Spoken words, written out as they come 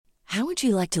How would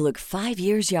you like to look 5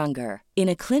 years younger? In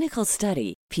a clinical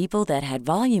study, people that had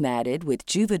volume added with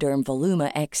Juvederm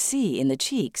Voluma XC in the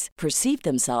cheeks perceived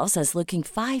themselves as looking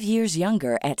 5 years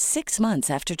younger at 6 months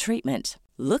after treatment.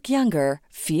 Look younger,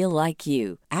 feel like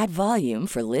you. Add volume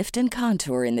for lift and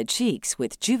contour in the cheeks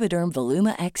with Juvederm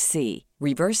Voluma XC.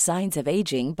 Reverse signs of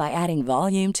aging by adding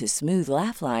volume to smooth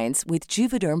laugh lines with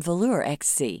Juvederm Volure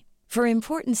XC. For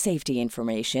important safety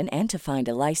information and to find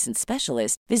a licensed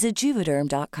specialist, visit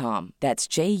Juvederm.com. That's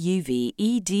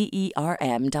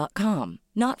JUVEDERM.com.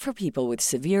 Not for people with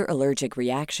severe allergic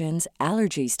reactions,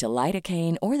 allergies to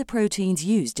lidocaine, or the proteins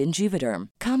used in Juvederm.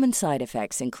 Common side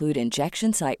effects include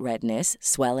injection site redness,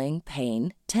 swelling,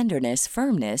 pain, tenderness,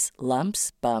 firmness,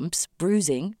 lumps, bumps,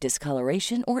 bruising,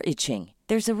 discoloration, or itching.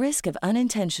 There's a risk of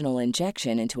unintentional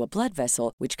injection into a blood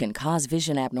vessel, which can cause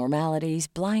vision abnormalities,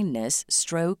 blindness,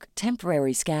 stroke,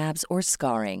 temporary scabs, or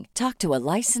scarring. Talk to a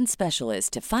licensed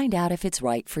specialist to find out if it's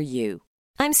right for you.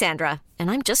 I'm Sandra, and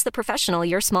I'm just the professional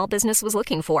your small business was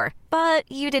looking for.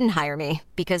 But you didn't hire me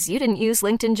because you didn't use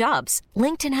LinkedIn Jobs.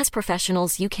 LinkedIn has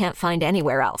professionals you can't find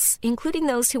anywhere else, including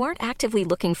those who aren't actively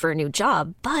looking for a new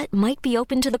job, but might be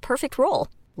open to the perfect role,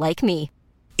 like me.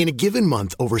 In a given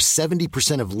month, over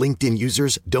 70% of LinkedIn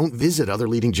users don't visit other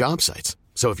leading job sites.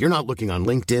 So if you're not looking on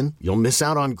LinkedIn, you'll miss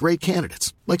out on great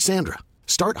candidates like Sandra.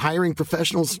 Start hiring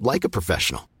professionals like a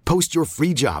professional. Post your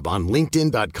free job on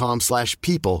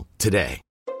linkedin.com/people today.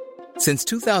 Since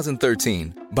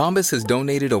 2013, Bombas has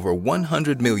donated over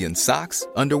 100 million socks,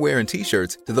 underwear, and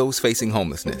T-shirts to those facing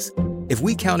homelessness. If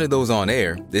we counted those on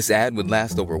air, this ad would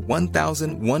last over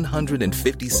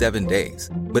 1,157 days.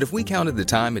 But if we counted the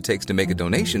time it takes to make a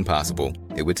donation possible,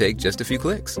 it would take just a few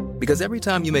clicks. Because every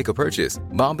time you make a purchase,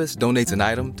 Bombas donates an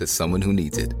item to someone who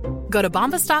needs it. Go to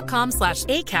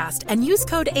bombas.com/ACAST and use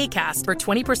code ACAST for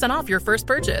 20% off your first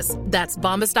purchase. That's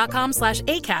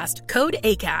bombas.com/ACAST, code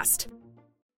ACAST.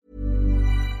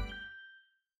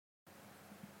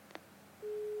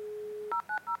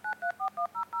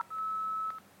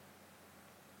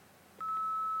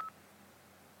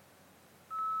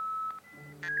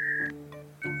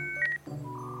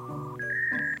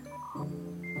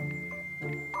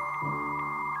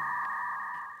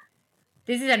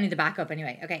 This is only the backup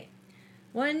anyway. Okay.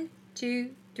 1,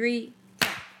 2, 3.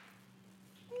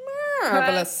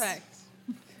 Marvelous. Perfect.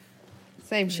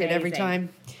 Same shit every Amazing. time.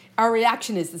 Our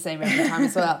reaction is the same every time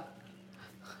as well.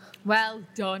 Well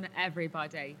done,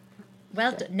 everybody.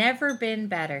 Well done. Never been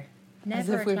better. As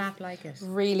Never if a we've clap like it.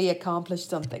 really accomplished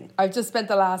something. I've just spent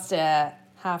the last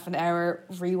half an hour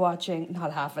rewatching,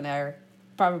 not half an hour,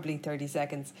 probably 30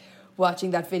 seconds,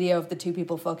 watching that video of the two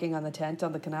people fucking on the tent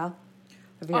on the canal.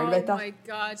 Have you heard about that? Oh my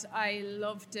God, I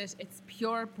loved it. It's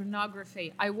pure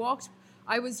pornography. I was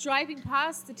driving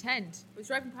past the tent. I was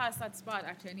driving past that spot,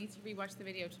 actually. I need to rewatch the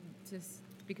video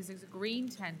because there's a green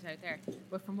tent out there.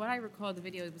 But from what I recall, the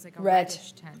video, it was like a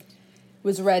reddish tent. It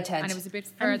was a red tent. And it was a bit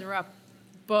further up.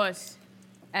 But...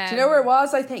 do you know where it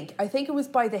was, I think? I think it was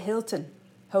by the Hilton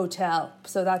Hotel.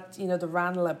 So that, you know, the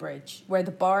Ranelagh Bridge, where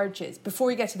the barge is. Before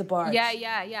you get to the barge.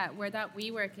 Yeah. Where that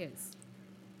WeWork is.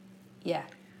 Yeah.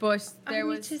 But there I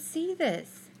was... need to see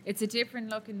this. It's a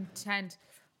different looking tent.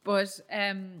 But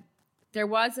there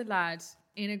was a lad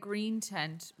in a green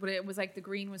tent, but it was like the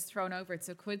green was thrown over it,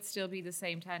 so it could still be the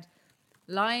same tent,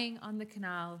 lying on the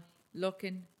canal,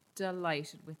 looking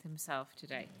delighted with himself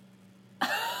today.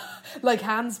 Like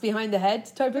hands behind the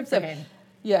head type of stuff. him.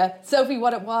 Yeah. Sophie,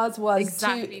 what it was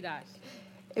Exactly that.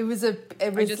 It was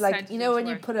just like, sent you it know, to when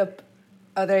you her. put up,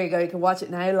 oh, there you go. You can watch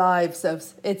it now live. So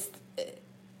it's,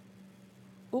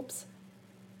 oops.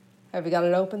 Have you got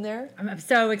it open there? I'm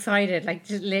so excited. Like,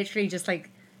 just literally just like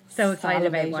so excited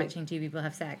about Salivating. watching two people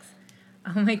have sex.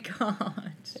 Oh my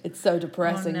God. It's so Oh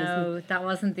depressing. Isn't no, it? that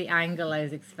wasn't the angle I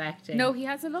was expecting. No, he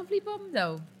has a lovely bum,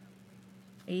 though.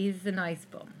 He's a nice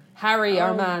bum. Harry,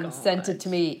 our Oh, man, God. sent it to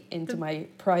me into my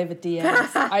private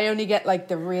DMs. I only get like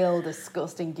the real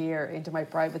disgusting gear into my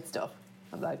private stuff.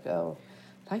 I'm like, oh,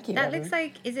 thank you. That Evan. looks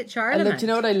like, is it And Charlemagne? look, do you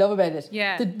know what I love about it?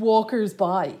 Yeah. The walkers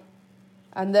by.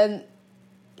 And then,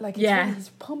 like, it's Yeah. really- he's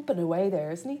pumping away there,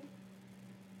 isn't he?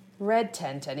 Red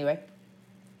tent, anyway.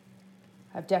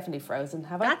 I've definitely frozen,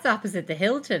 have I? That's opposite the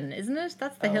Hilton, isn't it?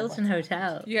 That's the Hilton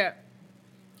Hotel. Yeah.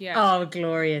 Yeah. Oh,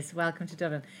 glorious. Welcome to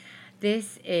Dublin.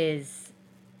 This is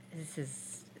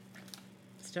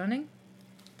stunning.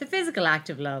 The physical act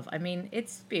of love. I mean,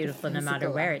 it's beautiful no matter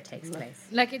physical where it act takes of love. place.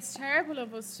 Like, it's terrible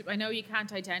of us to, I know you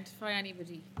can't identify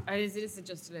anybody. This is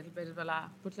just a little bit of a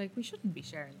laugh. But, like, we shouldn't be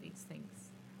sharing these things.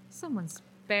 Someone's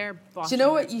bare bottom. Do you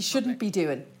know what you shouldn't be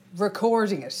doing?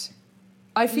 Recording it.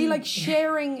 I feel like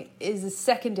sharing is a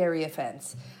secondary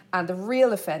offence And the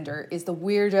real offender is the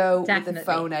weirdo with Definitely. the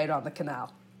phone out on the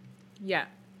canal. Yeah.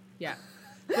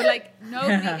 But like,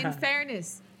 nobody, in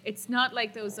fairness, it's not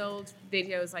like those old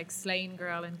videos like Slain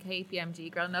Girl and KPMG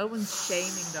Girl. No one's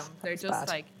shaming them. They're just bad.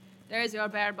 like, there's your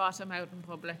bare bottom out in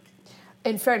public.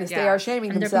 In fairness, they Yeah. are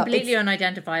shaming And they're themselves. completely It's-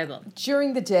 unidentifiable.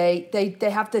 during the day, they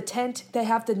have the tent, they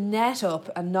have the net up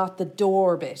and not the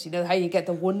door bit. You know how you get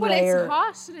the one Well, layer. it's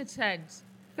hot in a tent.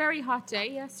 Very hot day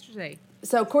yesterday.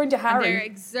 So according to And they're Harry,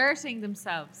 exerting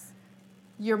themselves.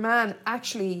 your man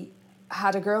actually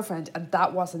had a girlfriend and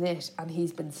that wasn't it, and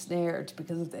he's been snared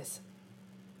because of this.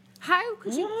 How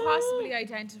could you possibly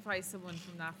identify someone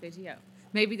from that video?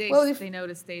 Maybe they Well, they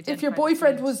noticed they If your identified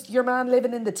boyfriend the was your man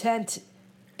living in the tent,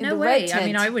 in No the way. red tent, I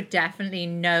mean, I would definitely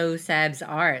know Seb's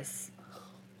arse.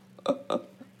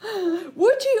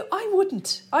 would you? I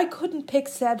wouldn't. I couldn't pick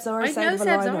Seb's arse I out know of a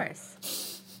Seb's lineup.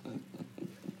 arse.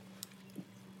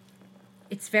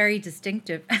 It's very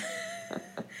distinctive.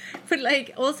 But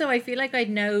like, also I feel like I'd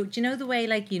know, do you know the way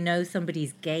like you know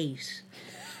somebody's gait?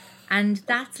 And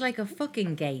that's like a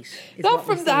fucking gait. is Not what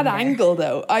we're from that seeing there. angle,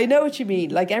 though. I know what you mean.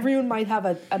 Like everyone might have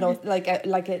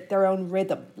their own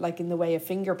rhythm, like in the way of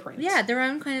fingerprints. Yeah, their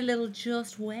own kind of little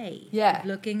just way Yeah. of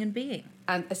looking and being.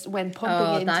 And when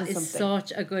pumping into That is something.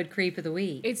 such a good creep of the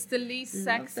week. It's the least Love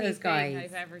sexy those thing guys.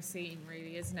 I've ever seen,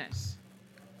 really, isn't it?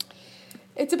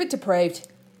 It's a bit depraved.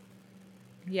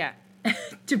 Yeah.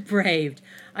 Depraved.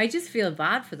 I just feel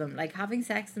bad for them. Like having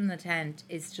sex in the tent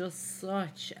is just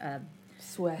such a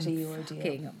Sweaty ordeal.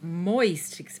 fucking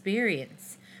moist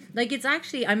experience. Like it's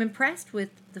actually, I'm impressed with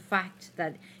the fact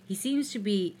that he seems to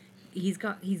be, he's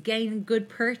gained good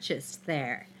purchase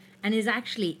there and is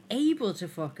actually able to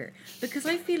fuck her, because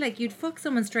I feel like you'd fuck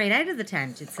someone straight out of the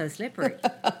tent. It's so slippery.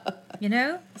 You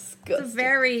know? It's a Disgusting.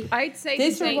 very, I'd say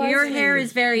This the date- reminds your me- hair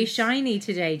is very shiny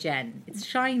today, Jen. It's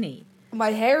shiny.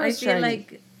 My hair I is feel shiny.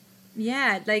 like,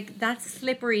 yeah, like that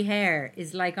slippery hair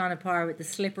is like on a par with the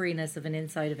slipperiness of an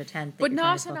inside of a tent. that But you're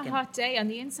trying not to on a fuck in. hot day. On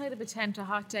the inside of a tent, a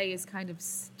hot day is kind of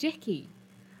sticky.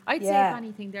 I'd say, Yeah. if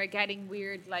anything, they're getting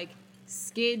weird, like,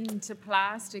 skin to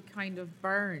plastic kind of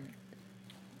burn.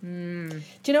 Do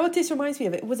you know what this reminds me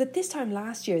of? It was at this time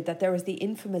last year that there was the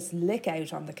infamous lick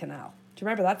out on the canal. Do you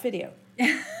remember that video?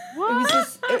 It was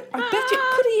just, I bet you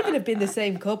it could even have been the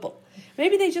same couple.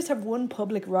 Maybe they just have one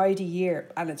public ride a year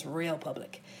and it's real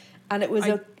public. And it was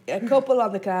a couple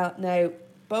on the canal. Now,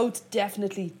 both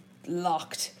definitely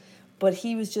locked, but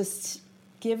he was just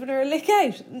giving her a lick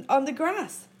out on the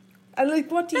grass. And like,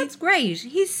 what do you... That's great.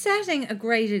 He's setting a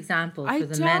great example for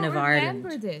the men of remember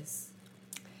Ireland. this.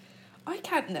 I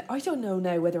don't know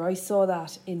now whether I saw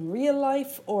that in real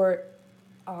life or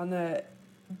on a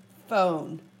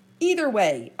phone. Either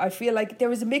way, I feel like there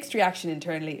was a mixed reaction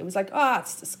internally. It was like,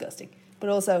 it's disgusting. But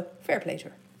also, fair play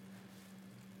to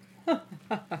her.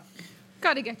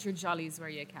 Got to get your jollies where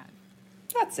you can.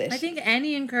 That's it. I think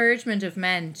any encouragement of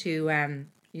men to,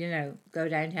 go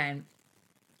downtown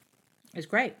is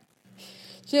great.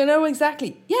 Do you know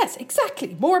exactly? Yes,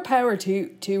 exactly. More power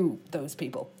to those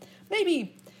people.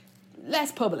 Maybe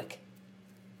less public.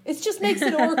 It just makes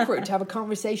it awkward to have a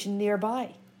conversation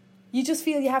nearby. You just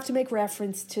feel you have to make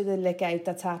reference to the lick out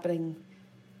that's happening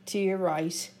to your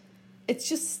right. It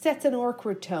just sets an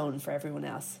awkward tone for everyone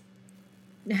else.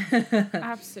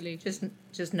 Absolutely.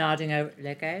 Just nodding out,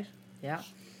 lick out. Yeah.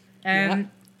 Yeah.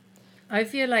 I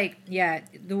feel like,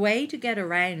 the way to get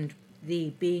around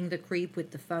the being the creep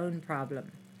with the phone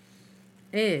problem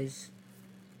is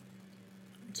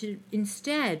to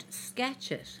instead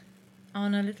sketch it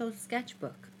on a little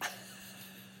sketchbook.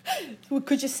 Well,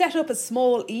 could you set up a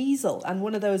small easel and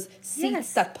one of those seats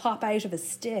Yes. that pop out of a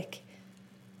stick?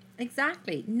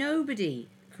 Exactly. Nobody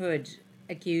could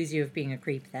accuse you of being a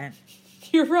creep then.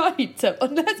 You're right. So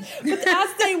but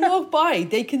as they walk by,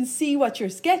 they can see what you're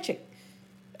sketching.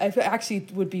 It actually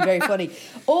would be very funny.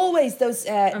 Always those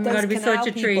I'm those gonna be canal such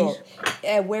a people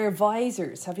wear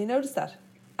visors. Have you noticed that?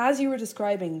 As you were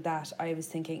describing that, I was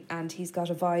thinking, and he's got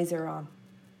a visor on.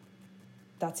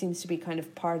 That seems to be kind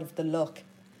of part of the look.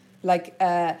 Like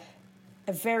a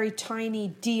very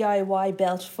tiny DIY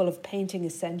belt full of painting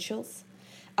essentials,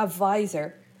 a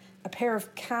visor, a pair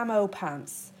of camo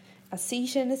pants, a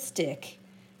seat and a stick,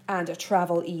 and a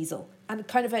travel easel, and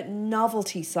kind of a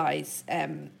novelty size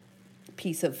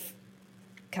piece of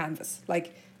canvas,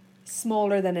 like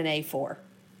smaller than an A4.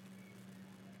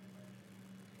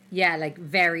 Yeah, like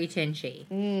very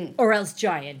tinchy. Or else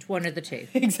giant, one of the two.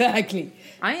 Exactly.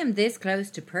 I am this close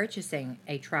to purchasing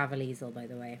a travel easel, by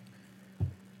the way.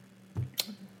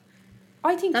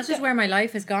 I think That's just where my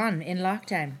life has gone in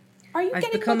lockdown. Are you I've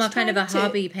getting become a much kind of a time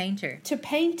hobby painter. to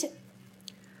paint?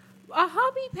 a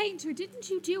hobby painter. Didn't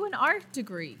you do an art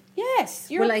degree? Yes,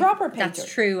 you're a proper painter.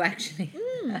 That's true, actually.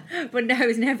 But no, I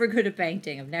was never good at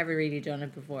painting. I've never really done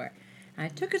it before. I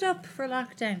took it up for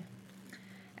lockdown.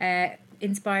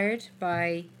 Inspired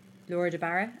by Laura de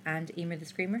Barra and Emer the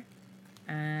Screamer.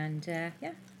 And yeah,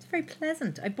 it's very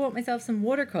pleasant. I bought myself some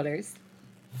watercolours.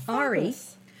 Ari,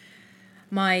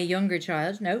 my younger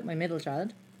child, no, my middle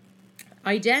child,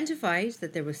 identified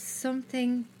that there was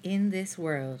something in this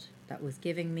world that was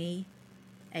giving me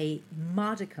a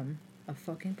modicum of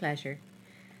fucking pleasure.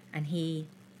 And he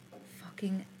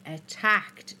fucking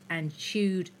attacked and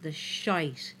chewed the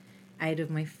shite out of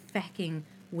my fucking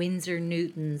Winsor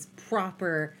Newton's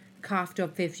proper coughed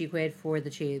up 50 quid for the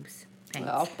tubes paints.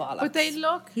 Oh, bollocks. But they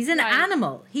look. He's an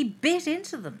animal. He bit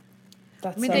into them.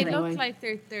 That's I mean, so they annoying. look like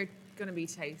they're going to be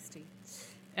tasty.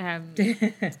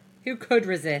 Who could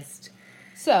resist?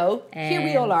 So, here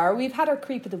we all are. We've had our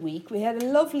creep of the week. We had a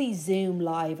lovely Zoom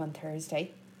live on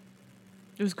Thursday.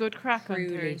 It was good crack on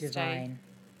Truly Thursday. divine.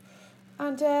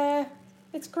 And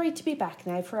it's great to be back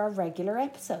now for our regular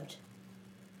episode.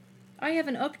 I have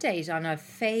an update on a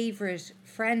favourite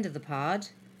friend of the pod,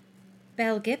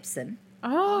 Belle Gibson.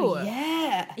 Oh,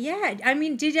 yeah. Yeah, I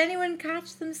mean, did anyone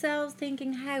catch themselves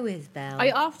thinking, how is Belle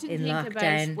I often in think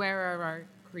lockdown? about where are our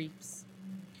creeps.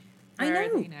 I Where know.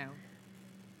 Are they now?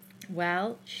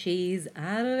 Well, she's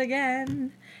at it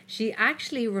again. She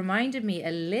actually reminded me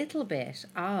a little bit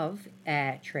of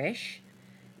Trish,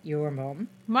 your mum.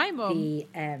 My mum. The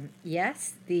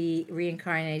yes, the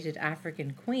reincarnated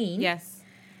African queen. Yes.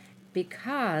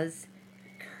 Because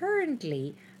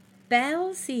currently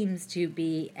Belle seems to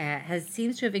be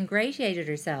seems to have ingratiated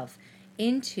herself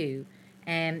into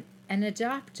an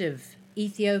adoptive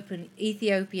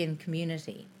Ethiopian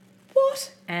community.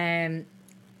 What?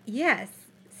 Yes.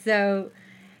 So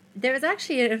there was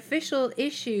actually an official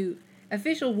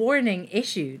warning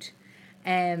issued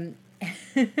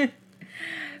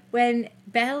when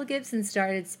Belle Gibson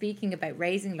started speaking about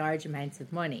raising large amounts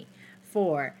of money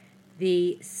for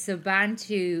the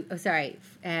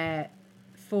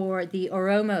for the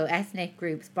Oromo ethnic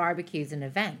groups' barbecues and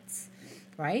events,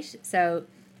 right? So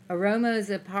Oromo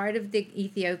is a part of the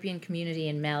Ethiopian community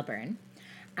in Melbourne,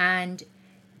 and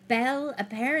Belle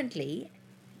apparently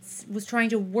was trying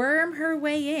to worm her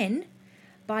way in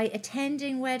by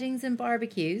attending weddings and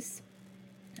barbecues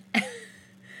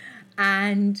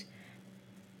and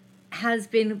has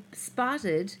been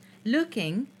spotted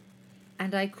looking,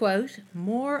 and I quote,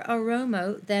 more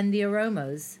Oromo than the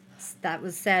Oromos. That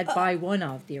was said by one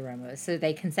of the Oromos, so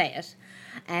they can say it.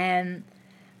 And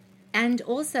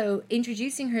also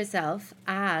introducing herself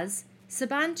as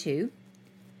Sabantu,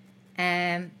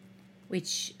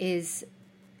 which is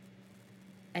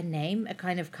a name, a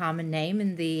kind of common name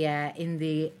in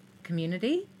the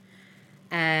community,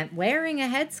 wearing a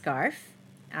headscarf,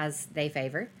 as they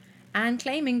favour, and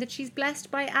claiming that she's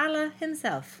blessed by Allah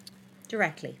himself,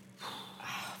 directly.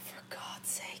 Oh, for God's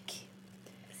sake.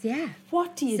 Yeah.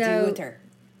 What do you do with her?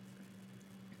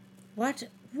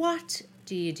 What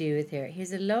do you do with her?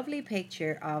 Here's a lovely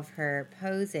picture of her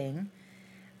posing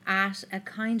at a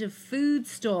kind of food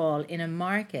stall in a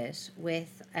market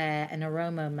with an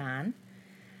Oromo man.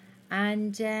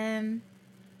 And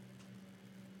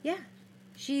yeah,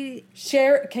 can you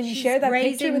share that picture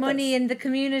raising with money us? in the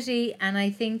community, and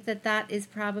I think that is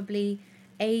probably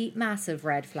a massive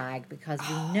red flag, because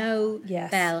we know Yes.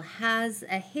 Belle has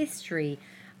a history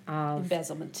of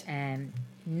Embezzlement.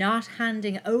 not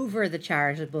handing over the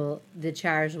charitable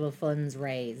funds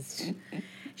raised.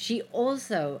 She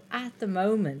also, at the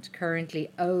moment, currently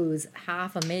owes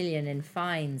 $500,000 in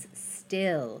fines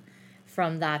still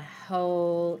from that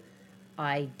whole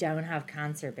I don't have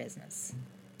cancer business.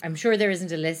 I'm sure there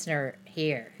isn't a listener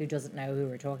here who doesn't know who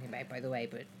we're talking about, by the way,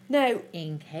 but Now,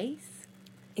 in case,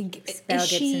 is Belle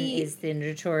Gibson she is the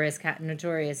notorious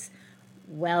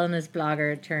wellness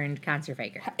blogger turned cancer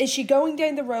faker. going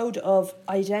down the road of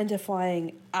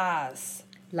identifying as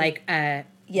Like Yes.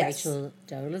 Rachel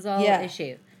Dolezal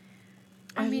issue.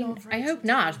 I mean, I hope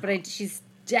not, but she's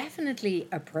definitely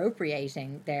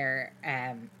appropriating their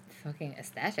fucking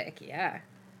aesthetic, yeah.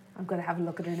 I'm going to have a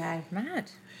look at her now.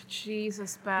 Mad.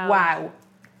 Jesus, Belle. Wow.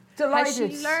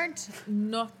 Delighted. Has she learnt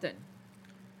nothing?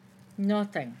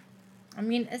 Nothing. I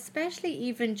mean, especially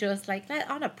even just like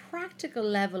on a practical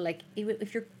level, like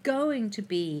if you're going to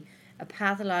be a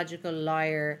pathological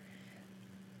liar,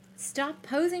 stop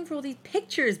posing for all these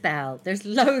pictures, Belle. There's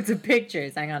loads of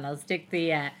pictures. Hang on, I'll stick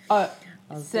the I'll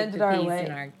send stick it the our piece way.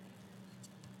 in our,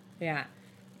 yeah,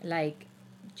 like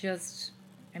just,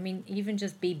 I mean, even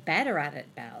just be better at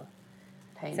it, Belle.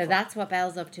 Painful. So that's what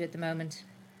Belle's up to at the moment.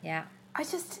 Yeah. I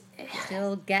just...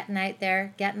 Still getting out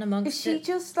there, getting amongst Is she it,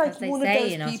 just like as they one of say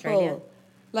those in people? Australia.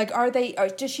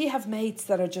 Like, does she have mates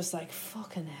that are just like,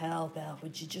 fucking hell, Belle,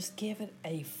 would you just give it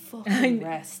a fucking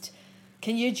rest?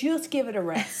 Can you just give it a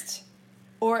rest?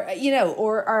 Or,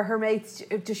 or are her mates,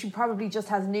 does she probably just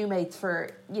has new mates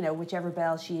for, whichever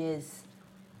Belle she is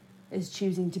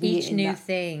choosing to be Each in new that.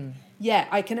 thing. Yeah,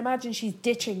 I can imagine she's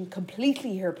ditching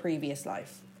completely her previous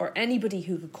life or anybody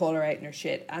who could call her out in her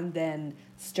shit and then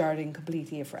starting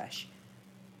completely afresh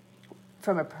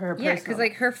from her personal. Yeah, because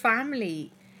like her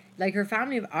family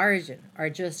of origin are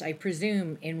just, I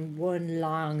presume, in one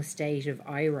long state of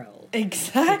eye roll.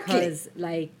 Exactly. Because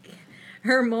like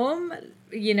her mum,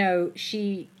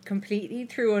 she completely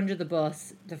threw under the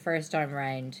bus the first time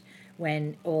around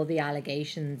when all the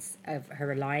allegations of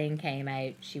her lying came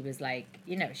out. She was like,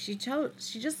 she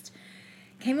just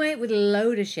came out with a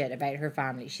load of shit about her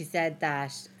family. She said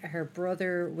that her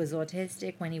brother was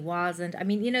autistic when he wasn't. I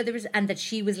mean, there was, and that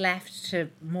she was left to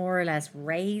more or less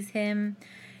raise him.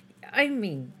 I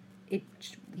mean, it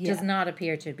does not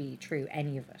appear to be true,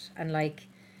 any of it. And like,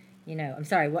 I'm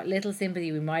sorry, what little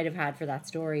sympathy we might have had for that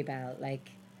story, Belle, like,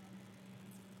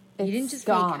 you didn't just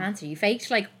fake cancer, you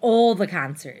faked like all the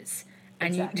cancers.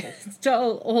 And you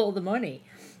stole all the money.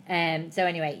 So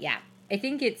anyway, yeah, I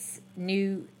think it's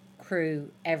new crew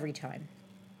every time.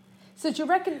 So do you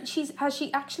reckon has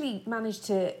she actually managed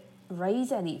to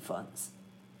raise any funds?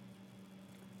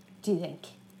 Do you think?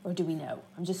 Or do we know?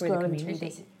 I'm just scrolling through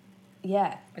this.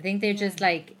 Yeah. I think they're just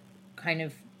like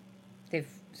they've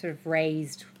sort of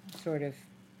raised sort of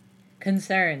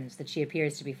concerns that she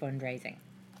appears to be fundraising.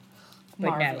 But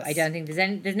Marvelous. No, I don't think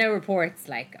there's no reports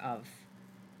like of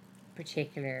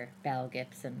particular Belle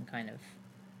Gibson kind of,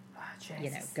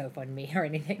 GoFundMe or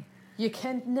anything. You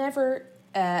can never,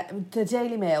 the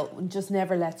Daily Mail just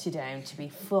never lets you down to be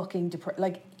fucking depressed.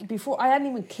 Like, before, I hadn't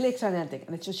even clicked on anything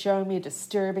and it's just showing me a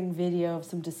disturbing video of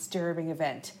some disturbing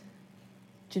event.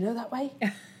 Do you know that way?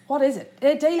 What is it?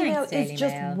 Daily Mail is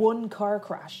just one car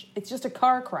crash. It's just a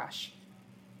car crash.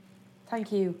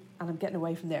 Thank you. And I'm getting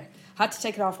away from there. Had to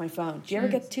take it off my phone. Do you ever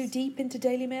get too deep into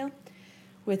Daily Mail?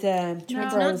 With no, it's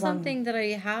not something that I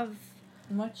have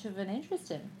much of an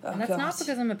interest in. And that's not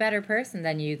because I'm a better person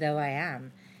than you, though I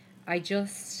am. I don't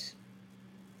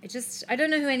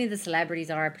know who any of the celebrities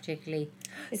are particularly.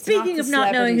 Speaking of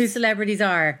not knowing who celebrities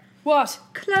are. What?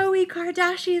 Khloe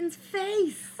Kardashian's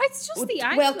face. It's just the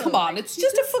angle. Well, come on. It's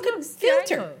just a fucking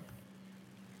filter.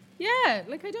 Yeah,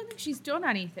 like I don't think she's done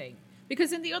anything.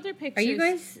 Because in the other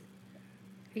pictures...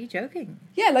 Are you joking?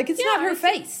 Yeah, like it's not her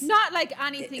face. Not like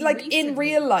anything like recently. In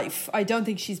real life, I don't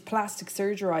think she's plastic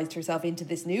surgerized herself into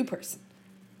this new person.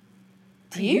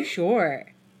 Are you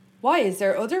sure? Why? Is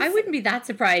there other... I wouldn't be that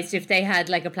surprised if they had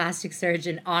like a plastic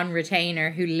surgeon on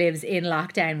retainer who lives in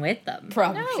lockdown with them.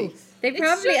 Probably. No, they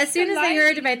probably, as soon as they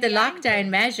heard about the lockdown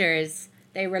measures,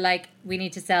 they were like, we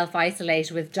need to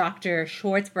self-isolate with Dr.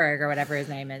 Schwartzberg or whatever his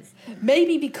name is.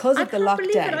 Maybe because of the lockdown. I can't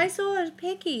believe it. I saw a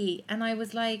picky and I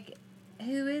was like...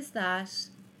 Who is that?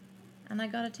 And I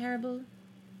got a terrible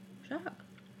shock.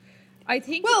 I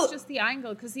think it's just the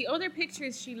angle, because the other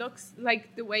pictures she looks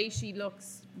like the way she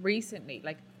looks recently.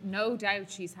 Like, no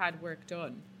doubt she's had work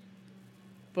done.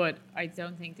 But I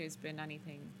don't think there's been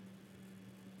anything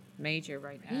major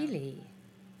right now. Really?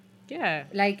 Yeah.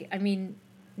 Like, I mean,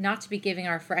 not to be giving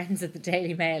our friends at the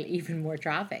Daily Mail even more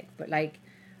traffic, but like,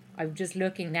 I'm just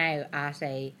looking now at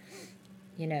a,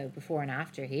 before and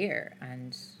after here,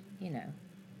 and...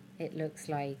 it looks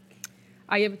like...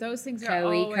 Oh, yeah, but those things are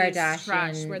Khloe always Kardashian,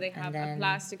 trash, where they have a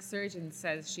plastic surgeon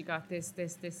says she got this,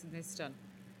 and this done.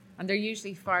 And they're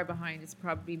usually far behind. It's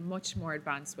probably much more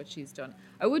advanced what she's done.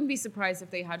 I wouldn't be surprised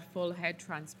if they had full head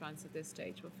transplants at this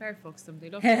stage. But fair fucks them. They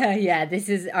look... Yeah, this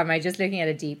is... Am I just looking at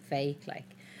a deep fake? Like,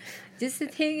 just the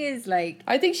thing is, like...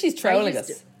 I think she's trolling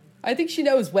us. I think she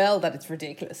knows well that it's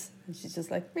ridiculous. And she's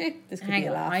just like, this could be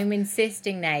a laugh. I'm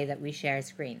insisting now that we share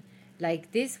screen.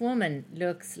 Like, this woman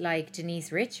looks like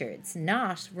Denise Richards,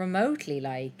 not remotely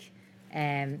like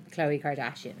Khloe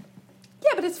Kardashian.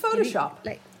 Yeah, but it's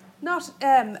Photoshop. Not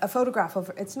a photograph of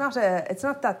her. It's not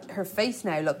that her face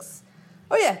now looks...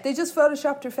 Oh, yeah, they just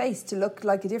Photoshopped her face to look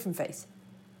like a different face.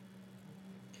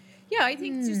 Yeah, I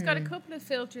think she's got a couple of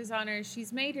filters on her.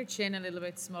 She's made her chin a little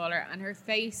bit smaller, and her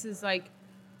face is, like,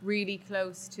 really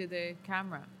close to the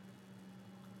camera.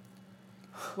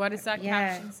 What does that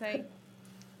caption say?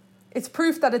 It's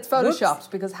proof that it's Photoshopped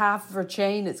because half of her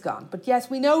chain is gone. But yes,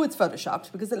 we know it's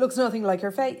Photoshopped because it looks nothing like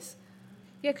her face.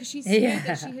 Yeah, because she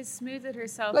has smoothed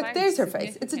herself out. Like, there's her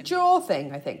face. It's a jaw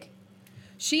thing, I think.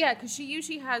 Because she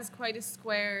usually has quite a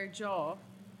square jaw.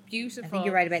 Beautiful. I think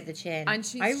you're right about the chin. And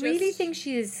she's really think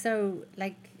she is so,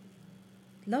 like,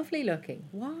 Lovely looking.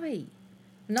 Why?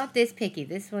 Not this picky.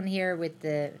 This one here with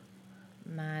the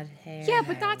mad hair. Yeah,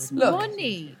 but that's Look.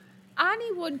 money.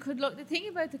 Anyone could look. The thing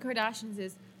about the Kardashians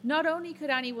is not only could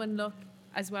anyone look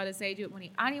as well as they do with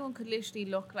money, anyone could literally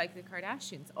look like the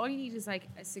Kardashians. All you need is like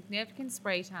a significant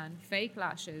spray tan, fake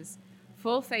lashes,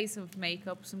 full face of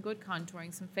makeup, some good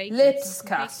contouring, some fake Lips, some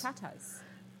Cass. fake tatas.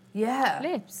 Yeah.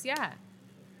 Lips, yeah.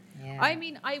 Yeah. I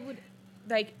mean, I would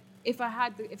like if I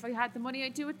had the money,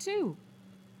 I'd do it too.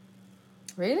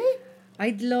 Really?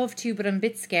 I'd love to, but I'm a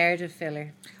bit scared of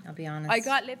filler. I'll be honest. I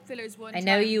got lip fillers one time. I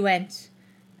know you went.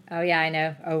 Oh yeah, I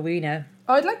know. Oh, we know.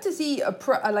 I'd like to see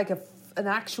an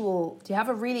actual. Do you have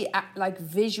a really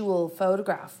visual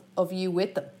photograph of you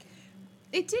with them?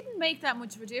 It didn't make that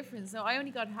much of a difference. No, I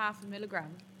only got 0.5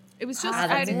 milligram. It was just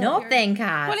That's out of nothing,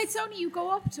 Cass. Well, it's only you go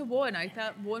up to 1. I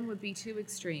thought 1 would be too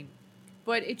extreme,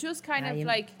 but it just kind of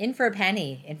like in for a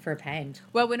penny, in for a pound.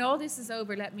 Well, when all this is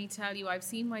over, let me tell you, I've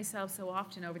seen myself so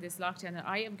often over this lockdown that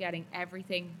I am getting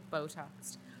everything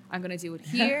Botoxed. I'm going to do it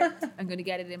here. I'm going to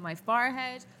get it in my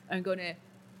forehead. I'm going to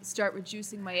start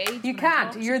reducing my age. You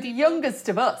can't. You're the youngest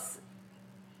of us.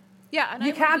 Yeah, and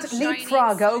you can't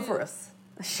leapfrog over us.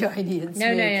 Shiny and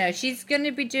smooth. No. She's going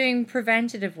to be doing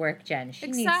preventative work, Jen. She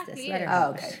needs this. Let her Oh,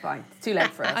 okay, fine. It's too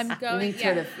late for us. I'm going. We need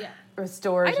sort of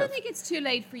restorative. I don't think it's too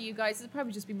late for you guys. It'll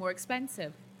probably just be more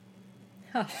expensive.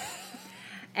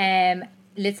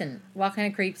 Listen, what kind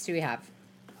of creeps do we have?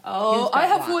 Oh, I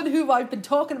have one who I've been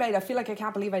talking about. I feel like I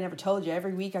can't believe I never told you.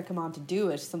 Every week I come on to do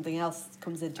it, something else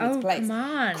comes into its place. Come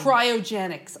on.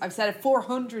 Cryogenics. I've said it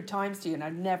 400 times to you and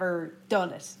I've never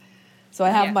done it. So I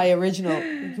have my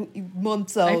original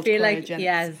months old I feel like,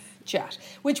 cryogenics chat.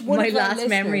 Which one my of our last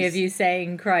memory listeners- of you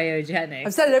saying cryogenics.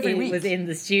 I've said it every week. Was in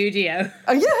the studio.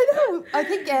 Oh yeah, I know. I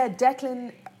think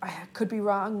Declan, I could be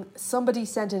wrong. Somebody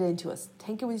sent it in to us. I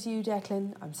think it was you,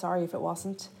 Declan. I'm sorry if it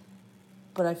wasn't.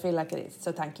 But I feel like it is,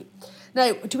 so thank you.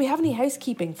 Now, do we have any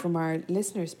housekeeping from our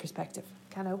listeners' perspective?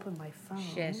 Can't open my phone.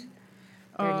 Shit.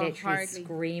 They're literally hardly.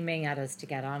 screaming at us to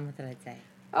get on with it, I'd say.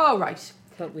 Oh, right.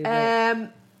 But we will.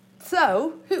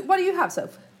 So, what do you have,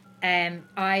 Soph?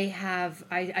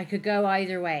 I could go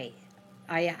either way.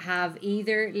 I have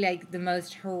either like the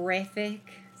most horrific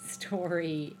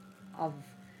story of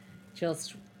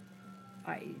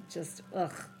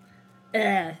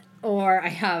or I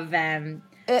have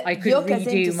I could yuck as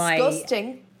in redo my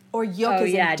disgusting or yuck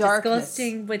as in darkness.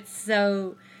 Disgusting, but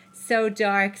so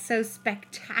dark, so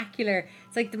spectacular.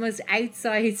 It's like the most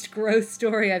outsized gross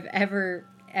story I've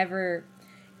ever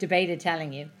debated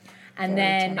telling you. And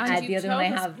then the other one I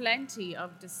have plenty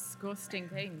of disgusting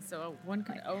things, so one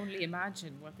can only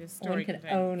imagine what this story one can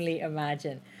contains. only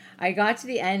imagine. I got to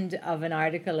the end of an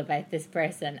article about this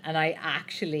person and I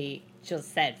actually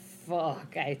just said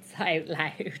fuck out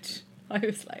loud. I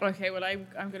was like, okay, well I'm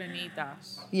going to need that.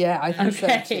 Yeah, I think so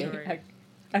too.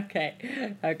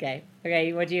 Okay.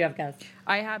 What do you have, Cass?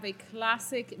 I have a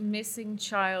classic missing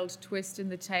child twist in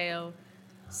the tale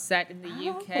set in the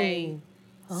UK.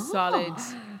 Solid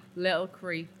little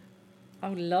creep.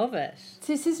 Oh, love it.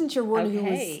 This isn't your one who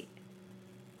was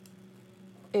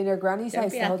in her granny's Don't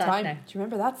house be the at whole that time. now. Do you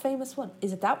remember that famous one?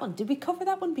 Is it that one? Did we cover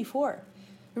that one before?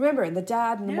 Remember, and the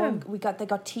dad and the mum, they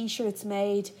got T-shirts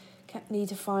made. Can't need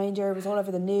to find her. It was all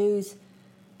over the news,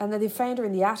 and then they found her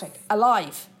in the attic,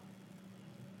 alive.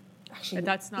 Actually,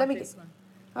 that's not this one.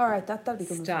 All right, that'll be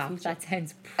good. Stop. For the future.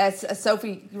 That sounds.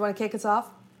 Sophie, you want to kick us off?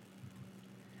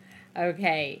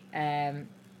 Okay.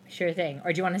 Sure thing.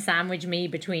 Or do you want to sandwich me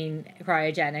between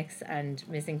cryogenics and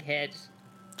missing kid?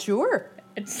 Sure.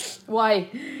 Why?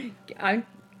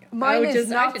 Mine is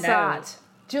not sad.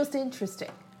 Just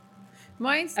interesting.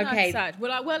 Mine's not sad.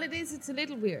 Well, it is. It's a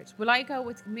little weird. Will I go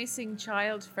with missing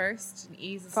child first and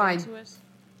ease us into it?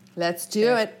 Let's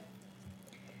do it.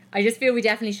 I just feel we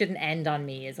definitely shouldn't end on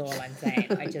me is all I'm saying.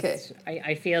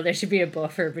 I feel there should be a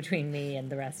buffer between me and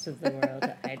the rest of the world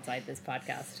outside this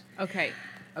podcast. Okay.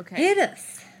 Hit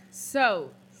us.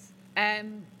 So,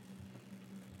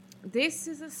 this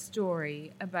is a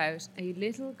story about a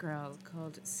little girl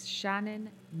called Shannon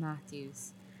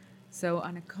Matthews. So,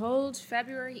 on a cold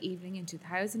February evening in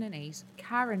 2008,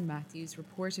 Karen Matthews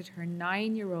reported her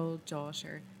 9-year-old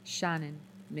daughter, Shannon,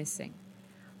 missing.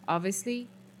 Obviously,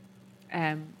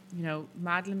 Madeleine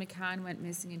McCann went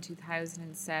missing in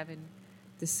 2007.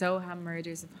 The Soham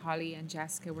murders of Holly and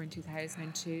Jessica were in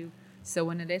 2002. So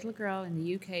when a little girl in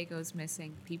the UK goes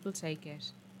missing, people take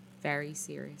it very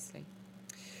seriously.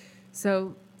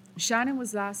 So Shannon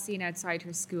was last seen outside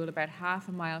her school about half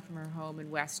a mile from her home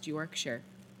in West Yorkshire.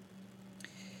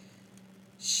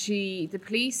 The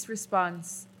police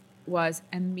response was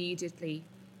immediately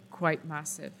quite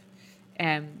massive.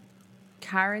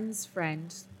 Karen's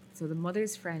friend, so the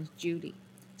mother's friend, Julie,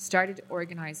 started to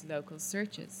organise local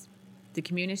searches. The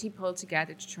community pulled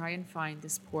together to try and find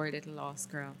this poor little lost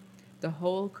girl. The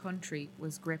whole country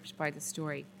was gripped by the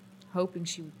story, hoping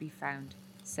she would be found,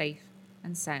 safe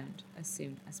and sound, as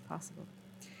soon as possible.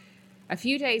 A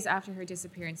few days after her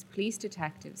disappearance, police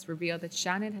detectives revealed that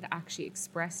Shannon had actually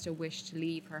expressed a wish to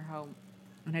leave her home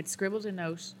and had scribbled a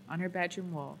note on her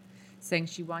bedroom wall saying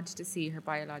she wanted to see her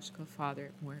biological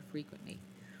father more frequently.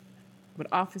 But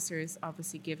officers,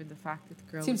 obviously given the fact that the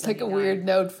girl Seems was like a only weird 9,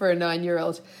 note for a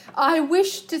 9-year-old. I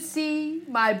wish to see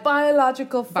my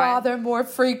biological father more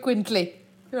frequently.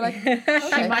 You're like,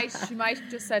 okay. She might have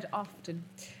just said often.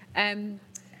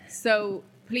 So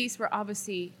police were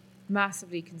obviously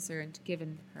massively concerned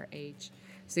given her age.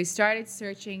 So they started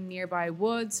searching nearby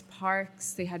woods,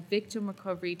 parks. They had victim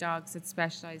recovery dogs that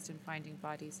specialised in finding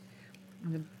bodies.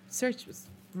 And the search was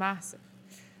massive.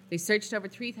 They searched over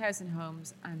 3,000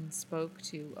 homes and spoke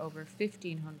to over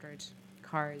 1,500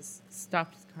 cars,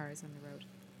 stopped cars on the road.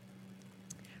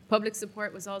 Public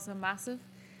support was also massive.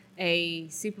 A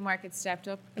supermarket stepped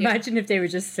up. Imagine if they were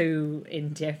just so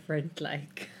indifferent,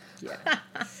 like. Yeah.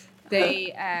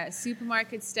 The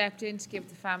supermarket stepped in to give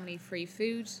the family free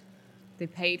food. They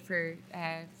paid for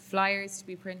flyers to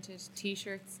be printed,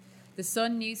 T-shirts. The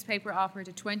Sun newspaper offered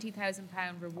a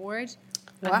 £20,000 reward.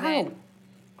 Wow.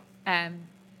 And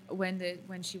then,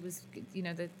 when she was,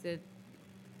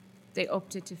 they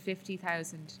upped it to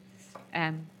 50,000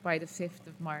 by the 5th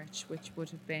of March, which would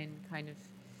have been kind of,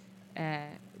 a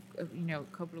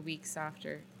couple of weeks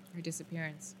after her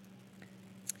disappearance.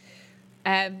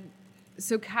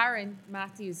 So Karen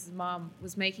Matthews' mom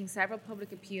was making several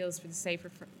public appeals for the safe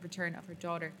return of her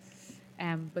daughter,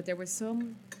 but there were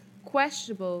some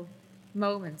questionable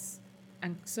moments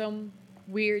and some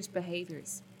weird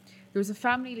behaviours. There was a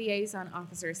family liaison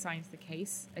officer assigned to the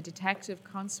case, a detective,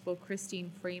 Constable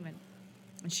Christine Freeman,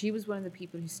 and she was one of the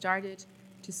people who started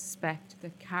to suspect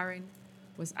that Karen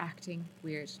was acting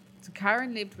weird. So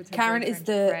Karen lived with her Karen boyfriend, is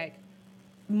the Craig.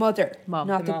 mother, Mom.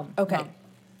 not The the mom. Okay. Mom.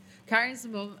 Karen is the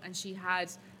mum, and she had,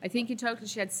 I think in total,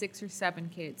 she had 6 or 7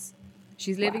 kids.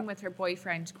 She's living with her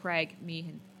boyfriend, Craig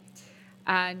Meehan.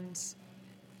 And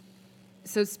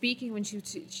so speaking when she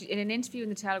in an interview in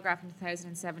the Telegraph in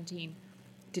 2017,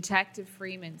 Detective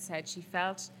Freeman said she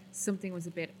felt something was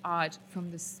a bit odd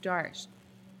from the start.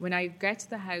 When I get to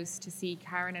the house to see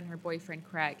Karen and her boyfriend,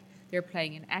 Craig, they're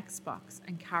playing an Xbox,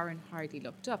 and Karen hardly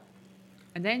looked up.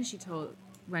 And then she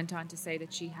went on to say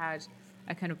that she had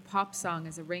a kind of pop song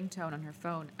as a ringtone on her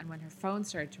phone, and when her phone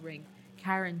started to ring,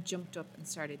 Karen jumped up and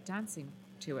started dancing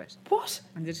to it. What?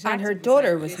 And her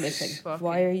daughter like, was "This is missing. fucking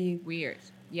Why are you... weird?"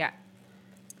 Yeah.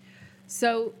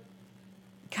 So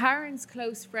Karen's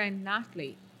close friend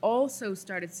Natalie also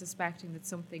started suspecting that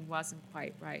something wasn't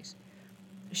quite right.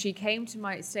 She came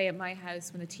to stay at my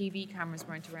house when the TV cameras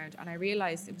weren't around, and I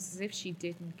realised it was as if she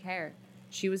didn't care.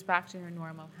 She was back to her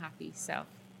normal, happy self,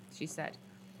 she said.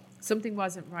 Something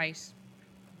wasn't right.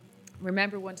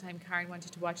 Remember one time Karen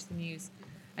wanted to watch the news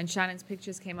and Shannon's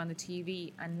pictures came on the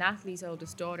TV, and Natalie's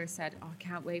oldest daughter said, "Oh, I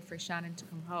can't wait for Shannon to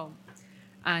come home."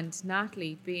 And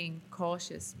Natalie, being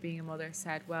cautious, being a mother,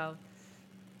 said, "Well,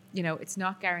 it's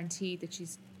not guaranteed that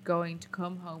she's going to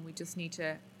come home. We just need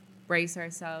to brace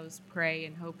ourselves, pray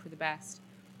and hope for the best."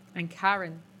 And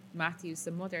Karen Matthews,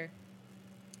 the mother,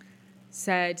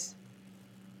 said,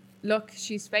 "Look,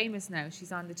 she's famous now.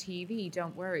 She's on the TV.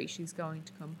 Don't worry, she's going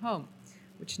to come home,"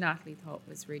 which Natalie thought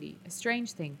was really a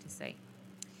strange thing to say.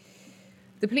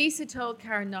 The police had told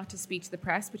Karen not to speak to the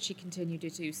press, but she continued to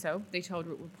do so. They told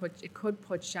her it could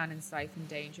put Shannon's life in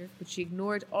danger, but she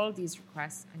ignored all these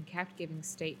requests and kept giving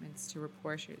statements to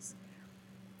reporters.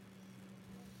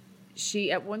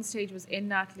 She, at one stage, was in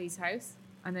Natalie's house,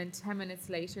 and then 10 minutes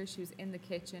later, she was in the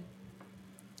kitchen.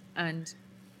 And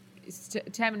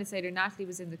 10 minutes later, Natalie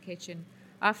was in the kitchen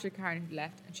after Karen had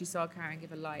left, and she saw Karen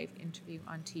give a live interview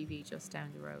on TV just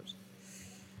down the road.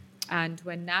 And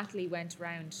when Natalie went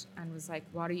round and was like,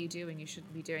 "What are you doing? You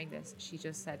shouldn't be doing this," she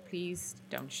just said, "Please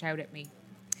don't shout at me."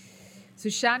 So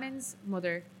Shannon's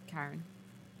mother, Karen,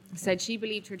 said she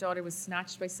believed her daughter was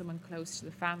snatched by someone close to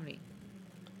the family.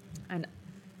 And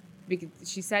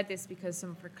she said this because some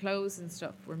of her clothes and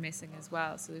stuff were missing as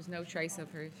well. So there's no trace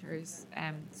of her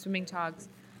swimming togs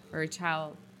or a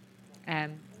towel.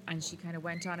 And she kind of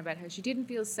went on about how she didn't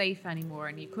feel safe anymore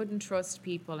and you couldn't trust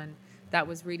people, and that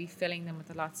was really filling them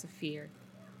with lots of fear.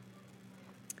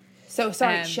 So,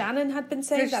 sorry, Shannon had been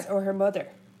saying that, or her mother?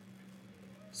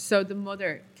 So the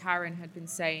mother, Karen, had been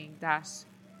saying that,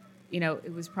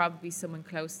 it was probably someone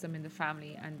close to them in the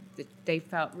family, and that they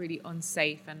felt really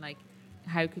unsafe, and like,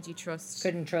 how could you trust?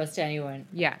 Couldn't trust anyone.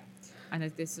 Yeah. and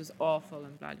that this was awful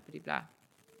and blah, blah, blah.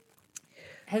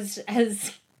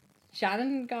 Has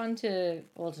Shannon gone to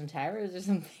Alton Towers or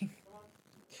something?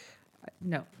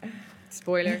 No.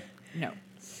 Spoiler, no.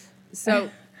 So,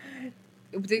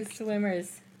 The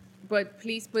swimmers. but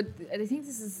I think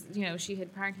this is, she had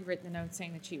apparently written a note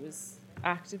saying that she was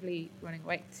actively running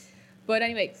away. But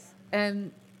anyway,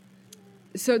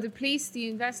 so the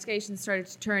investigation started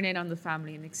to turn in on the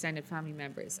family and extended family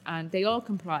members, and they all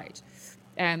complied.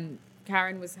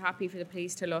 Karen was happy for the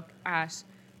police to look at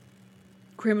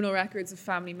criminal records of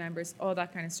family members, all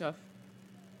that kind of stuff.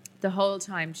 The whole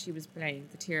time she was playing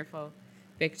the tearful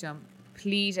victim,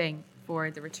 pleading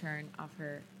for the return of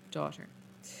her daughter.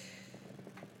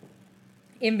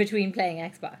 In between playing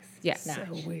Xbox. Yes. Nah.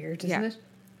 So weird, isn't it?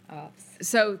 Oh,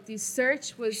 So the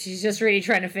search was... she's just really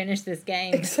trying to finish this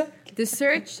game. Exactly. The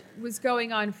search was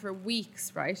going on for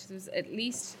weeks, right? There was at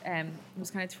least, it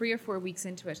was kind of 3 or 4 weeks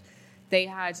into it. They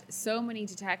had so many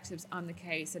detectives on the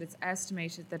case that it's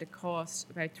estimated that it cost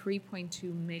about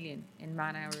 3.2 million in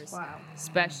man hours, Wow.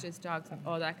 specialist dogs,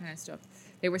 all that kind of stuff.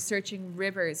 They were searching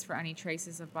rivers for any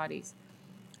traces of bodies.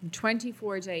 And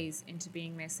 24 days into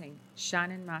being missing,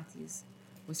 Shannon Matthews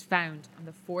was found on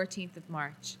the 14th of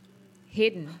March,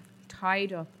 hidden,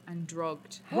 tied up and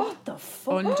drugged What the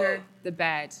fuck? under the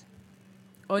bed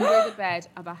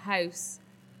of a house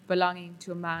belonging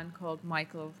to a man called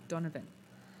Michael Donovan.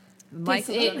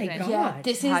 Michael Donovan Yeah,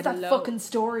 this is had a that low- fucking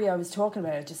story I was talking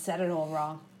about. I just said it all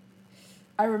wrong.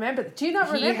 I remember that. Do you not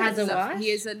remember? He has a this? what? He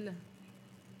is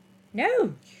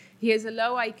No. He has a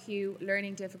low IQ,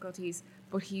 learning difficulties,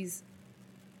 but he's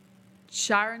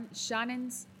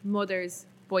Shannon's mother's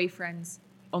boyfriend's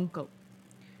uncle.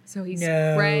 So he's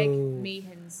No. Craig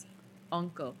Meehan's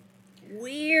uncle.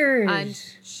 Weird. And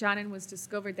Shannon was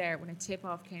discovered there when a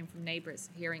tip-off came from neighbours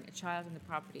hearing a child in the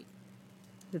property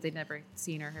that they'd never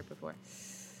seen or heard before.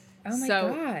 oh my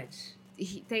so God.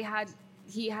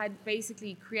 He had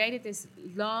basically created this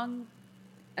long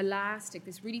elastic,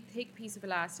 this really thick piece of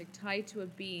elastic tied to a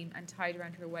beam and tied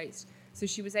around her waist. So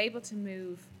she was able to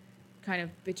move kind of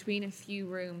between a few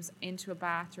rooms into a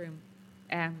bathroom,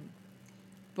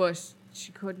 but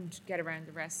she couldn't get around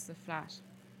the rest of the flat.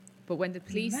 But when the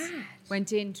police Mad.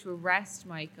 went in to arrest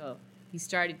Michael, he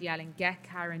started yelling, "Get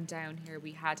Karen down here.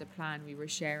 We had a plan. We were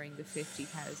sharing the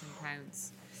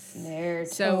 £50,000. Snared.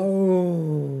 So,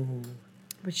 Oh.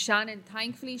 but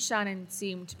thankfully Shannon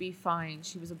seemed to be fine.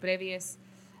 She was oblivious.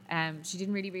 She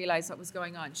didn't really realise what was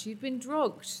going on. She'd been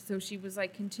drugged, so she was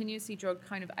like continuously drugged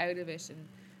kind of out of it. And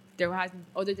there hasn't,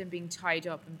 other than being tied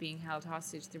up and being held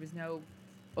hostage, there was no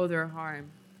other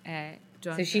harm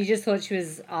done. So she just thought she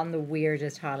was on the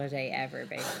weirdest holiday ever,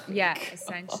 basically. Yeah,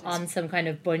 essentially. On some kind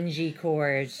of bungee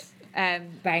cord,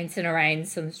 bouncing around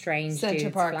some strange Centre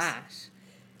dude's Parks. flat.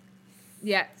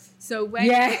 Yeah. So when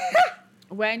Yeah.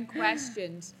 when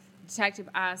questioned, the detective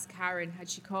asked Karen had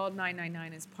she called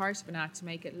 999 as part of an act to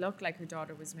make it look like her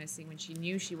daughter was missing when she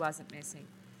knew she wasn't missing,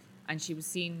 and she was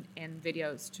seen in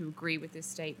videos to agree with this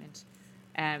statement,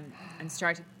 and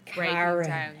started breaking Karen.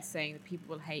 down, saying that people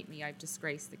will hate me. I've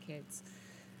disgraced the kids.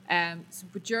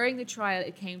 But during the trial,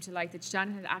 it came to light that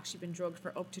Shannon had actually been drugged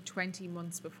for up to 20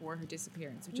 months before her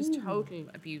disappearance, which is total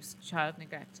abuse, child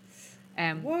neglect.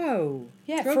 Whoa.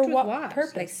 Yeah, Drugged for with what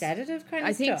purpose? Like sedative kind of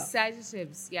I think stuff?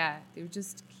 sedatives, yeah, they would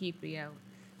just keep,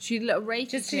 she'd rake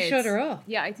Just the to kids. shut her up?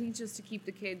 Yeah, I think just to keep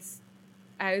the kids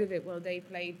out of it while they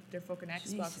played their fucking Xbox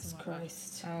Jesus and whatnot.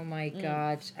 Christ. Oh my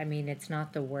God. I mean, it's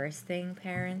not the worst thing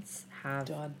parents have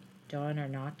Done. or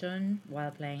not done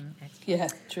while playing Xbox. Yeah,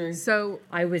 true. So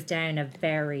I was down a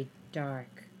very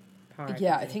dark part.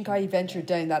 Yeah, of I it. think I ventured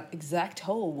down that exact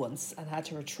hole once and had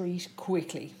to retreat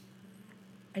quickly.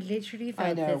 I literally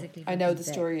I felt know. physically I know the fucking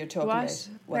sick. story you're talking what about.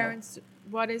 Well, parents?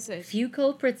 What is it? Few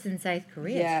culprits in South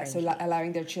Korea. yeah, so strangely.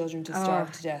 allowing their children to starve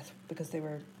Oh. to death because they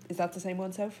were. Is that the same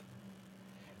one, Soph?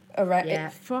 Right. Yeah.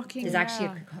 Fucking There's actually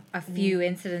hell. a few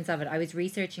incidents of it. I was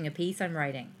researching a piece I'm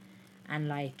writing, and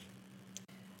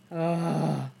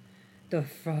the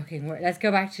fucking word. Let's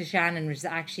go back to Shannon, which is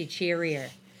actually cheerier.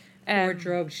 Poor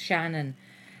drugged Shannon,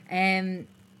 and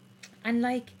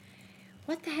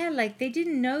what the hell? Like they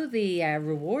didn't know the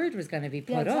reward was going to be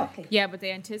put up. Yeah, but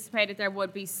they anticipated there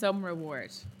would be some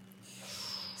reward.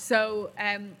 So,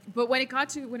 but when it got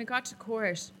to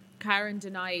court, Karen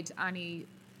denied any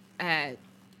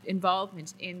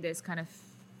involvement in this kind of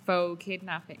faux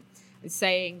kidnapping,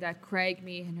 saying that Craig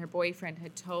Meehan, her boyfriend,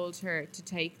 had told her to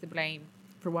take the blame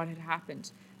for what had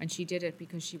happened, and she did it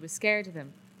because she was scared of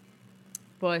him.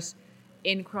 But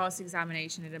in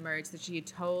cross-examination, it emerged that she had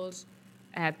told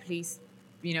police,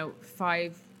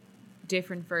 5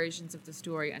 different versions of the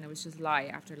story, and it was just lie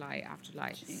after lie after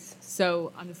lie. Jesus.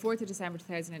 So on the 4th of December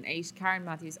 2008, Karen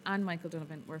Matthews and Michael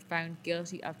Donovan were found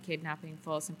guilty of kidnapping,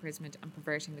 false imprisonment and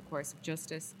perverting the course of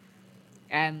justice.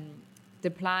 The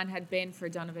plan had been for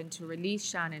Donovan to release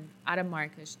Shannon at a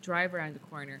market, drive around the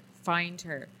corner, find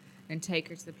her, and take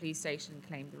her to the police station and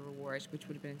claim the reward, which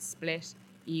would have been split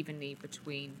evenly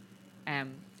between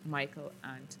Michael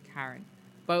and Karen.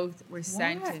 Both were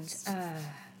sentenced.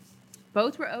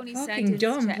 Both were only Fucking sentenced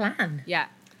dumb to, plan. Yeah,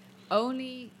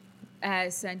 only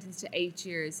sentenced to 8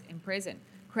 years in prison.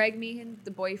 Craig Meehan,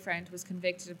 the boyfriend, was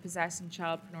convicted of possessing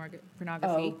child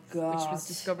pornography, which was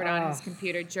discovered on his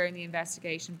computer during the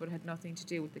investigation, but had nothing to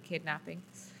do with the kidnapping.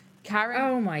 Karen,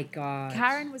 oh my God.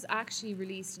 Karen was actually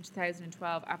released in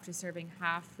 2012 after serving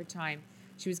half her time.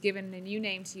 She was given a new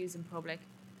name to use in public,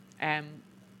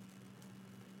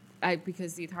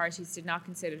 because the authorities did not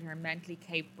consider her mentally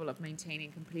capable of maintaining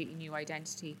a completely new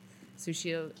identity. So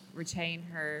she'll retain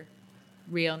her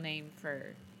real name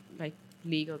for like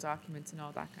legal documents and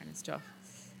all that kind of stuff.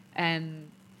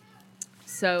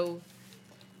 So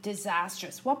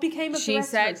disastrous. What became of the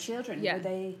rest of her children? Yeah. Were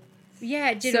they?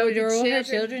 Yeah, So were all her children-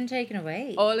 children taken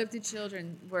away? All of the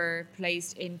children were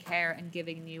placed in care and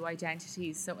given new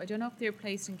identities. So I don't know if they were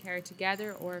placed in care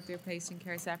together or if they were placed in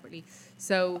care separately.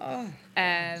 So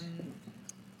there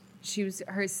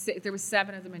were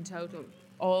 7 of them in total.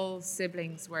 All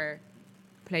siblings were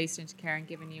placed into care and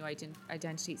given new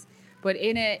identities. But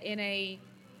in an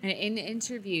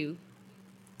interview,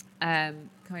 I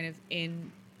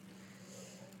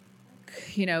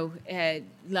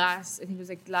think it was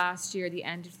like last year, the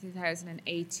end of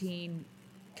 2018,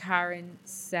 Karen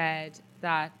said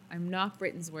that I'm not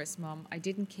Britain's worst mum. I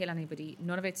didn't kill anybody.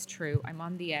 None of it's true. I'm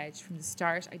on the edge. From the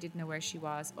start, I didn't know where she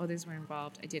was. Others were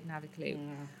involved. I didn't have a clue.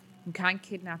 You can't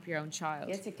kidnap your own child.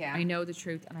 Yes, you can. I know the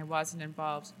truth and I wasn't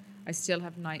involved. I still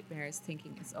have nightmares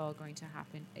thinking it's all going to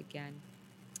happen again.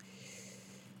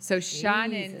 So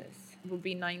Shannon will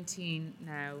be 19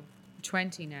 now,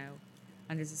 20 now,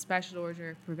 and there's a special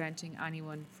order preventing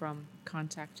anyone from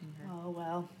contacting her. Oh,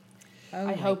 well. Oh I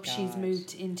my hope God. she's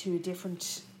moved into a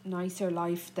different, nicer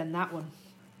life than that one.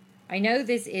 I know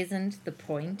this isn't the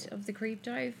point of the creep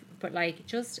dive, but like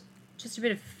just a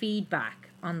bit of feedback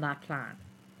on that plan.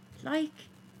 Like,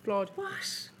 Flawed.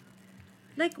 what?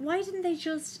 Like, why didn't they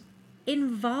just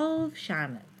involve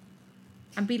Shannon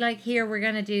and be like, here, we're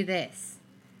going to do this.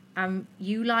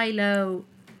 You lie low,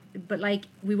 but like,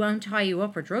 we won't tie you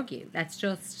up or drug you. Let's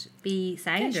just be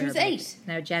sounder. Yeah, she was about 8. it.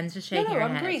 No, Jen's just shaking No, her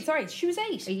I'm head. agreed. Sorry, she was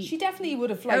 8. you- She definitely would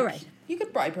have, like, Oh, right. you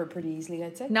could bribe her pretty easily,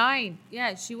 I'd say. 9.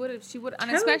 Yeah, she would have.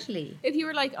 And especially if you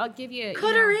were like, I'll give you.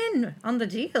 Cut her in on the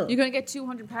deal. You're going to get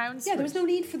 £200. Yeah, there was no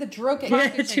need for the drugging. Yeah,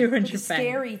 The £200.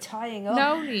 scary tying up.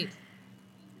 No need.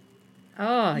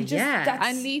 Oh, You just- yeah.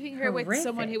 that's- And leaving her with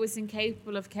someone horrific. who was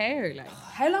incapable of care. Like,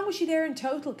 How long was she there in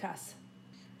total, Cass?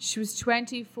 she was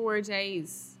 24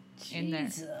 days in there.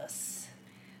 Jesus.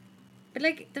 But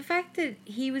like the fact that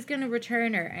he was going to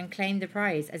return her and claim the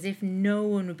prize, as if no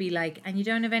one would be like, and you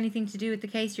don't have anything to do with the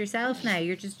case yourself now.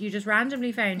 You just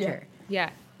randomly found her, Yeah.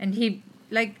 and he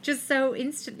like just so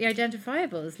instantly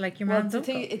identifiable. It's like your Well, man's the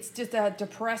uncle. thing, it's just a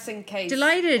depressing case.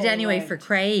 Delighted all anyway round. for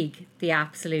Craig, the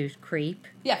absolute creep.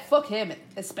 Yeah, fuck him,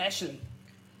 especially.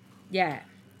 Yeah,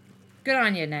 good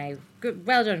on you now. Good,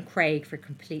 well done, Craig, for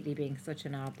completely being such a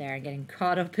knob there and getting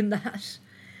caught up in that.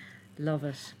 Love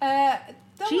it. That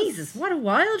Jesus, was what a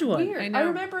wild one! weird. I I know.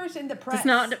 remember it in the press. It's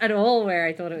not at all where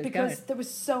I thought it was because going. there was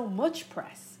so much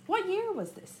press. What year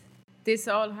was this? This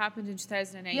all happened in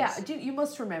 2008. Yeah, you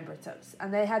must remember it, those.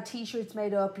 And they had T-shirts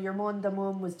made up. The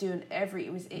mum was doing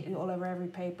it was all over every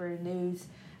paper and news.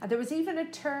 And there was even a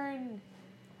turn.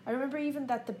 I remember even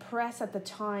that the press at the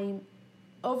time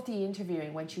of the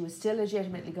interviewing, when she was still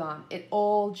legitimately gone, it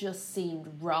all just seemed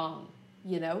wrong,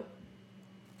 you know?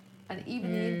 And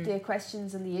even the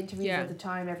questions and the interviews Yeah. at the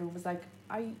time, everyone was like,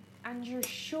 and you're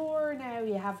sure now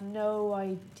you have no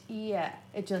idea?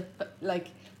 It just, like,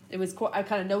 it was quite,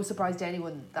 kind of no surprise to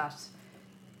anyone that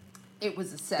it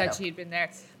was a setup. that she'd been there.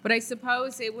 But I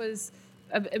suppose it was,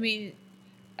 I mean,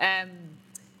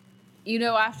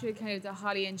 after kind of the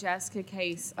Holly and Jessica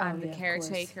case and yeah, the of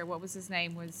caretaker, what was his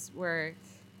name, was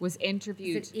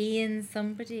interviewed. Is it Ian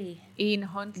somebody? Ian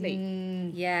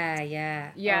Huntley. Yeah.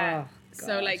 Yeah. Oh, So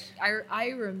God. like I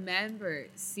remember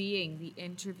seeing the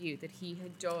interview that he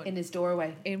had done in his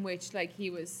doorway. in which like he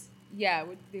was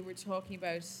they were talking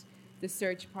about the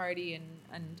search party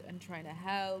and trying to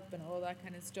help and all that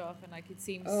kind of stuff, and like it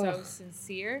seemed so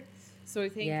sincere. So I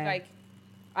think like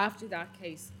after that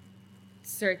case,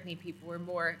 certainly people were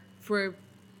more for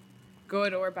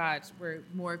good or bad, we're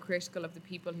more critical of the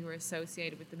people who are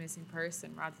associated with the missing person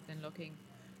rather than looking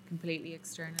completely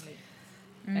externally.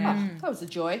 That was a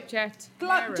joy. Jet.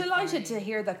 Delighted to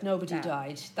hear that nobody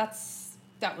died.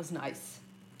 That was nice.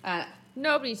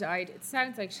 Nobody died. It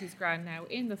sounds like she's grand now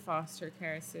in the foster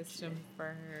care system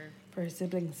for her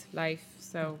siblings' life.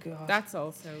 So that's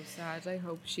also sad. I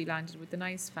hope she landed with a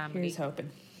nice family.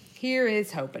 Here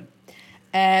is hoping.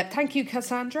 Thank you,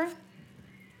 Cassandra.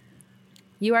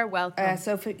 You are welcome.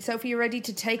 Sophie, you ready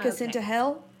to take us into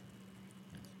hell?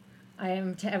 I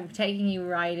am taking you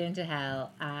right into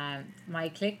hell. My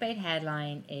clickbait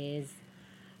headline is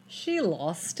 "She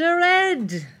lost her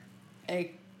head."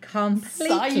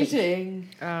 Completely exciting.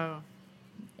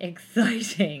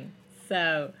 Exciting.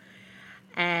 So,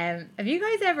 have you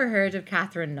guys ever heard of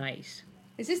Catherine Knight?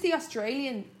 Is this the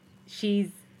Australian? She's...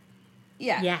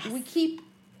 Yeah. Yes. We keep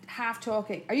half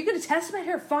talking. Are you going to tell us about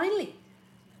her finally?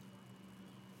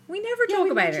 We never talk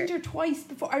about her. We mentioned her twice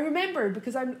before. I remember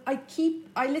because I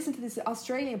listen to this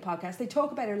Australian podcast. They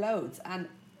talk about her loads, and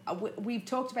we've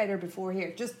talked about her before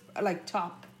here, just like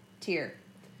top tier.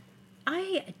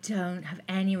 I don't have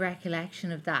any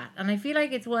recollection of that, and I feel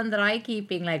like it's one that I keep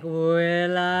being like,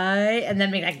 "Will I?" and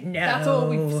then being like, "No." That's all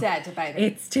we've said about her.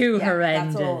 It's too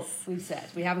horrendous. That's all we've said.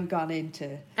 We haven't gone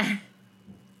into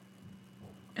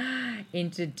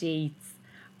deets.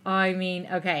 I mean,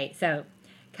 okay, so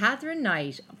Catherine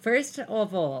Knight, first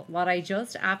of all, what I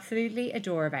just absolutely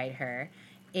adore about her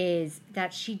is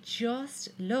that she just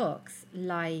looks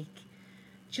like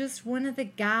just one of the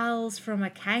gals from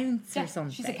Accounts or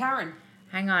something. She's a Karen.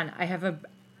 Hang on, I have a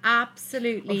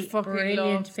absolutely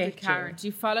brilliant picture. Karen. Do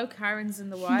you follow Karens in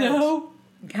the Wild? No.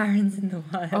 Karen's in the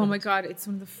Wild. Oh my God, it's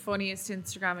one of the funniest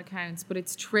Instagram accounts, but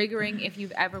it's triggering if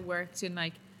you've ever worked in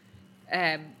like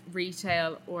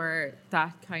retail or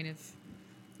that kind of,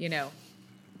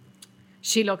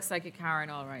 she looks like a Karen,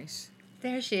 all right.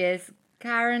 There she is.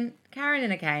 Karen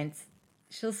in Accounts.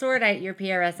 She'll sort out your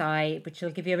PRSI, but she'll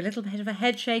give you a little bit of a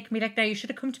head shake and be like, "Now, you should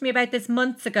have come to me about this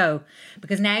months ago,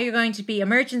 because now you're going to be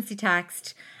emergency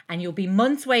taxed and you'll be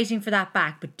months waiting for that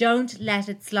back, but don't let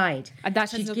it slide." And that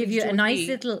she'd give you a nice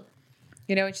little...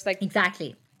 and she's like...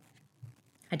 Exactly.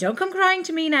 And don't come crying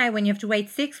to me now when you have to wait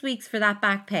 6 weeks for that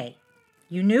back pay.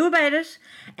 You knew about it.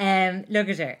 Look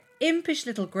at her. Impish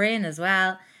little grin as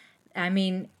well. I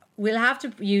mean, we'll have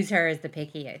to use her as the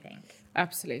picky, I think.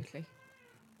 Absolutely.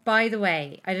 By the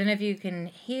way, I don't know if you can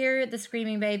hear the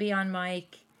screaming baby on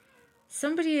mic.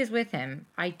 Somebody is with him.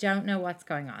 I don't know what's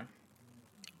going on.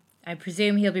 I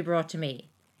presume he'll be brought to me.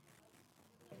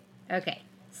 Okay,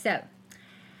 so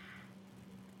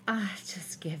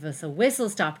just give us a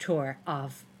whistle-stop tour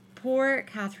of poor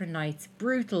Catherine Knight's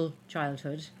brutal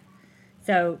childhood.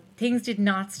 So things did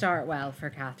not start well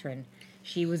for Catherine.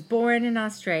 She was born in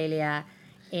Australia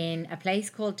in a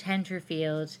place called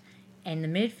Tenterfield in the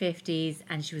mid-50s,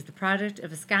 and she was the product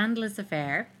of a scandalous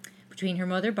affair between her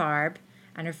mother Barb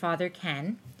and her father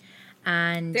Ken.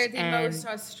 And they're the most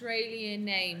Australian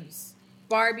names.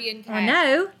 Barbie and Ken. I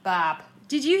know. Bob.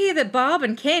 Did you hear that Bob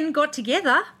and Ken got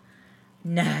together?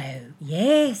 No.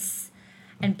 Yes.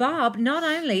 And Bob, not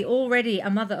only already a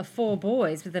mother of 4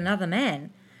 boys with another man,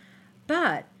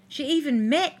 but she even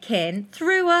met Ken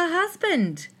through her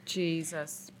husband.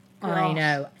 Jesus. I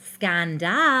know.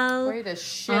 Scandal. Way to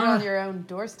shit on your own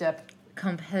doorstep.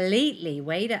 Completely.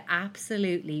 Way to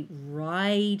absolutely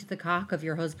ride the cock of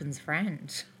your husband's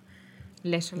friend.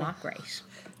 Literally. Not great.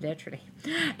 Literally.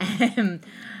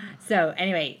 So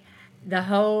anyway, the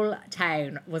whole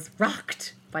town was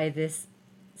rocked by this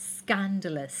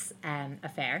scandalous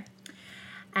affair.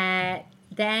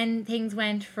 Then things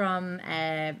went from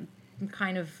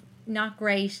kind of not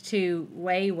great to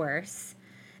way worse.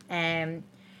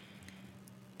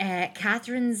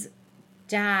 Catherine's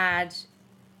dad,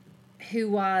 who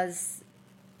was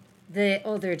the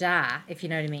other dad, if you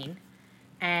know what I mean,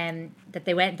 that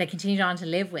they continued on to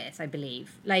live with, I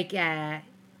believe,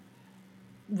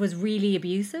 was really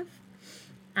abusive.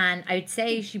 And I'd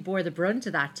say she bore the brunt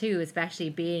of that too, especially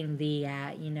being the,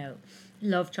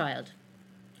 love child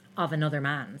of another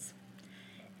man's.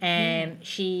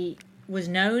 She was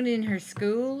known in her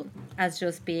school as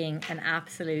just being an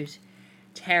absolute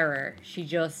terror. She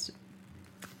just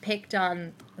picked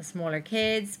on the smaller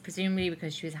kids, presumably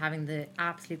because she was having the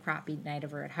absolute crap beaten out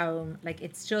of her at home.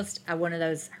 It's just one of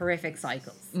those horrific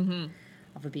cycles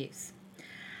of abuse.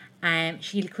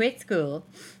 She quit school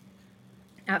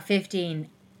at 15,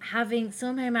 having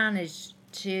somehow managed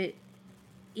to,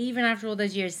 even after all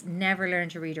those years, never learn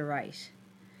to read or write.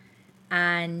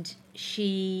 And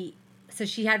she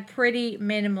had pretty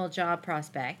minimal job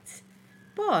prospects,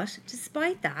 but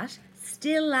despite that,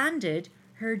 still landed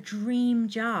her dream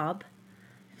job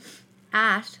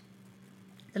at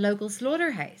the local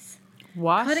slaughterhouse.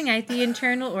 What? Cutting out the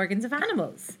internal organs of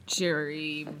animals.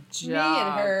 Dream job. Me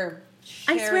and her.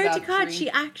 I share swear to that God, dream. she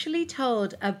actually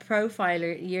told a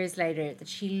profiler years later that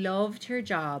she loved her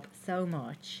job so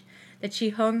much that she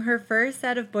hung her first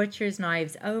set of butcher's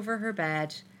knives over her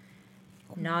bed.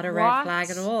 Not a red What? flag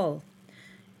at all.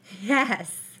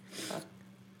 Yes.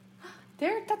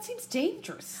 That seems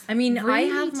dangerous. I mean, I Really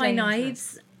have my dangerous.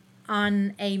 knives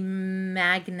on a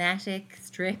magnetic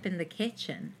strip in the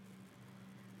kitchen.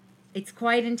 It's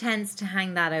quite intense to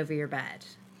hang that over your bed.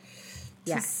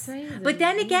 Yes. say the But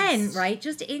then again, least. right,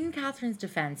 just in Catherine's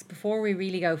defense, before we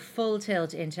really go full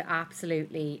tilt into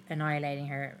absolutely annihilating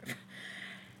her,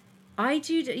 I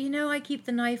keep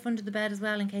the knife under the bed as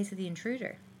well in case of the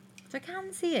intruder. So I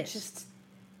can see it. Just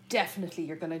definitely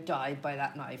you're going to die by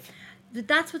that knife. But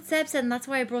that's what Seb said, and that's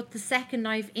why I brought the second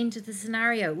knife into the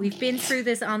scenario. We've been through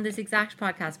this on this exact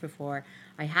podcast before.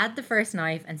 I had the first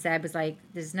knife, and Seb was like,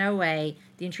 there's no way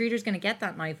the intruder's going to get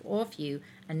that knife off you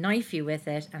and knife you with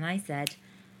it. And I said,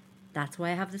 that's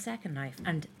why I have the second knife,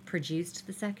 and produced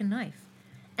the second knife.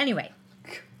 Anyway.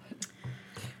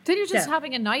 Then you're just So-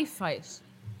 having a knife fight.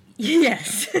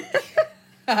 Yes.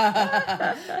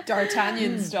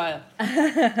 D'Artagnan style.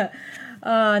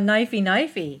 Oh,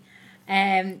 knifey.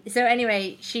 So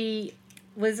anyway, she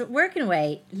was working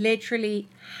away, literally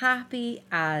happy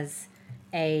as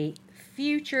a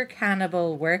future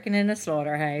cannibal working in a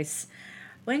slaughterhouse,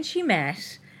 when she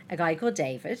met a guy called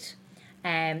David,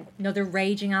 another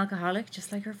raging alcoholic,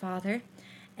 just like her father,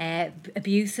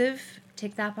 abusive,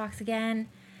 tick that box again,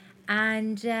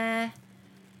 and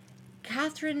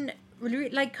Catherine,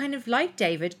 kind of like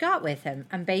David, got with him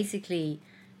and basically,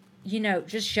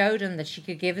 just showed him that she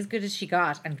could give as good as she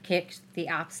got and kicked the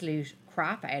absolute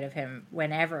crap out of him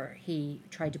whenever he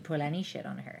tried to pull any shit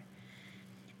on her.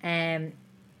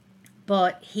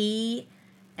 But he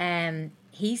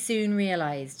soon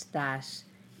realized that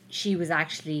she was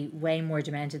actually way more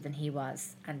demented than he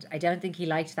was. And I don't think he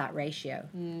liked that ratio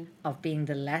of being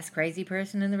the less crazy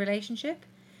person in the relationship.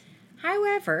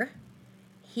 However,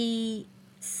 he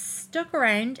stuck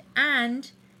around,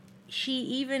 and she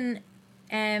even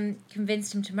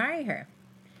convinced him to marry her.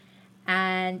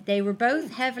 And they were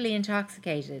both heavily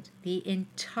intoxicated the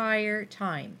entire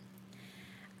time.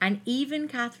 And even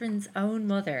Catherine's own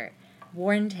mother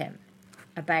warned him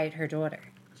about her daughter,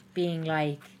 being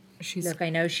like, look, I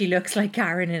know she looks like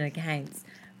Karen in accounts,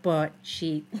 but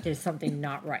there's something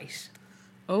not right.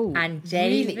 Oh, And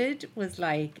David was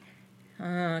like,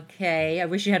 okay, I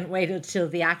wish you hadn't waited till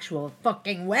the actual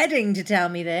fucking wedding to tell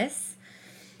me this.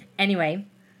 Anyway,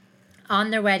 on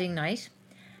their wedding night,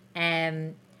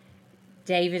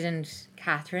 David and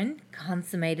Catherine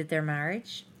consummated their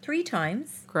marriage 3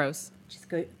 times, gross. which is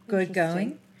good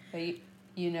going. But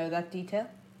you know that detail?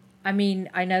 I mean,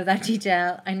 I know that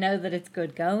detail. I know that it's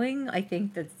good going. I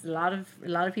think that a lot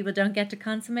of people don't get to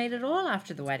consummate it all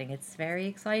after the wedding. It's a very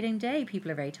exciting day. People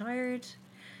are very tired.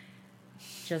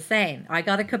 Just saying. I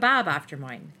got a kebab after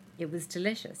mine. It was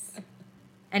delicious.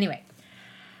 Anyway,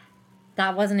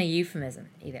 that wasn't a euphemism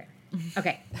either.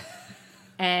 Okay.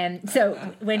 So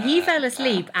when he fell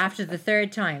asleep after the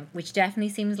 3rd time, which definitely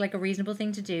seems like a reasonable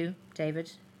thing to do,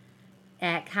 David,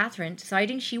 Catherine,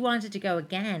 deciding she wanted to go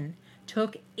again,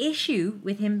 took issue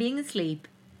with him being asleep,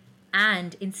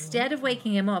 and instead of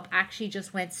waking him up, actually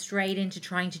just went straight into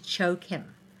trying to choke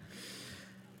him.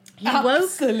 He woke.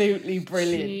 Absolutely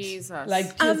brilliant. Jesus.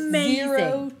 Like just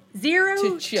Amazing. Zero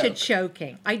to to choke.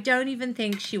 choking. I don't even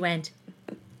think she went,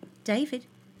 David.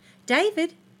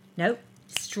 No,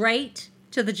 straight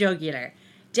to the jugular.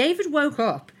 David woke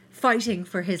up fighting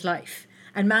for his life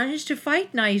and managed to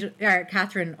fight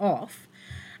Catherine off.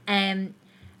 And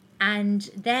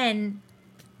then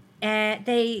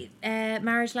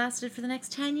marriage lasted for the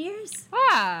next 10 years.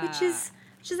 Which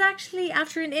is actually,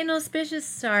 after an inauspicious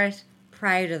start,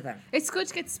 proud of them. It's good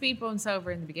to get the speed bumps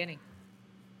over in the beginning.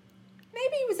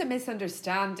 Maybe it was a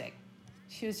misunderstanding.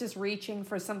 She was just reaching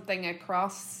for something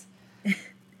across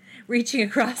Reaching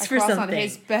across for something. on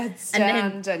his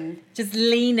bedstand and just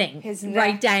leaning his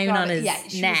right neck down got on it. his Yeah, she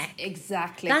was- neck.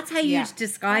 exactly. That's how Yeah. you'd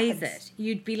disguise Happens. it.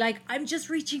 You'd be like, I'm just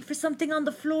reaching for something on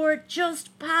the floor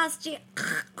just past you.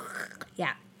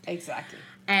 Yeah. Exactly.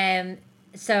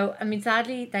 So, I mean,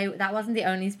 sadly, that wasn't the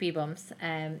only speed bumps.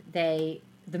 The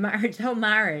whole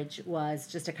marriage was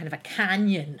just a kind of a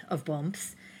canyon of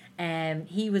bumps.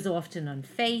 He was often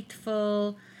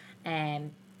unfaithful.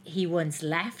 He once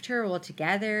left her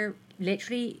altogether,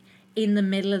 literally in the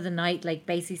middle of the night, like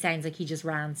basically sounds like he just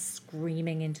ran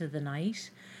screaming into the night.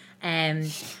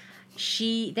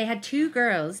 They had two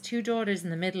daughters in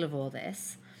the middle of all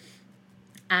this.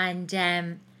 And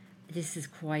this is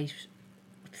quite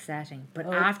upsetting. But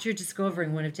after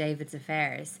discovering one of David's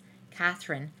affairs,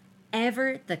 Catherine,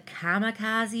 ever the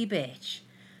kamikaze bitch,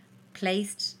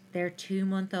 placed their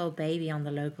 2-month-old baby on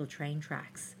the local train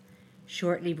tracks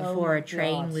shortly before a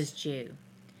train was due.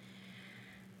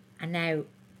 And now,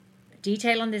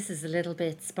 detail on this is a little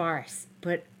bit sparse,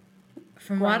 but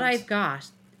from what I've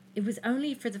got, it was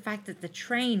only for the fact that the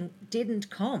train didn't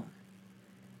come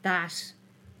that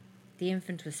the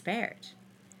infant was spared.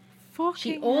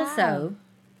 She also,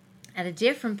 at a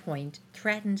different point,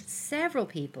 threatened several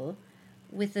people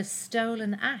with a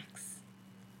stolen axe.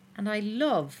 And I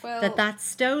love that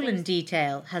stolen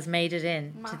detail has made it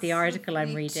in to the article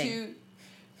I'm reading.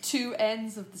 Two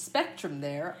ends of the spectrum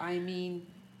there. I mean,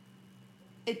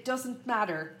 it doesn't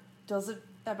matter, does it,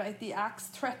 about the axe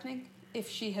threatening? If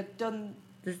she had done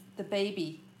the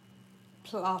baby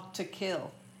plot to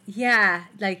kill. Yeah,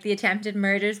 like the attempted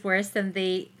murder's worse than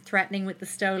the threatening with the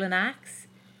stolen axe.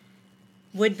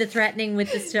 Would the threatening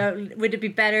with the would it be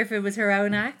better if it was her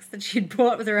own axe that she'd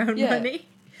bought with her own money?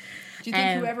 Do you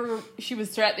think whoever she was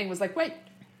threatening was like, wait,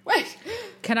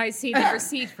 can I see the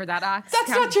receipt for that axe? That's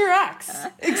not your axe.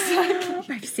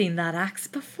 Exactly. I've seen that axe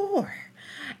before.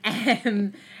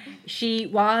 She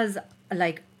was,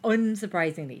 like,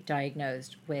 unsurprisingly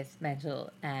diagnosed with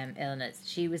mental illness.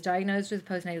 She was diagnosed with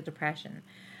postnatal depression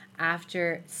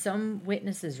after some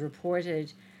witnesses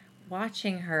reported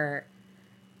watching her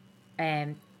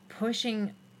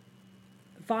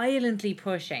violently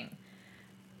pushing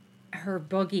her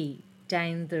buggy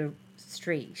down the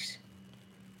street.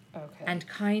 Okay. And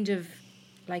kind of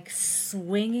like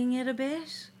swinging it a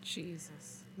bit.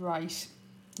 Jesus. Right.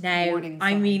 Now, Warning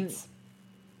I mean, signs.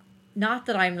 not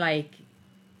that I'm like,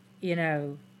 you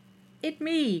know,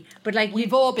 me, but like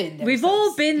we've all been there. We've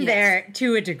all been there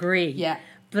to a degree. Yeah.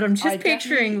 But I'm just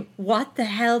picturing what the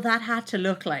hell that had to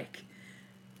look like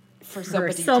for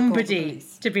somebody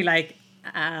to be like,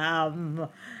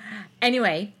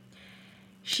 Anyway,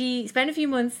 she spent a few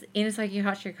months in a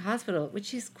psychiatric hospital,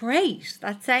 which is great.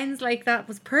 That sounds like that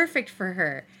was perfect for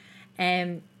her.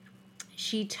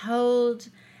 She told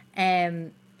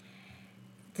the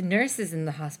nurses in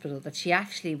the hospital that she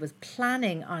actually was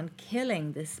planning on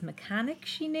killing this mechanic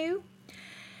she knew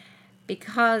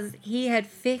because he had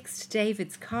fixed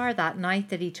David's car that night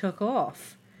that he took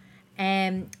off.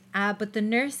 But the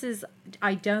nurses,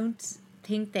 I don't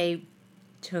think they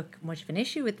took much of an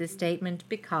issue with this statement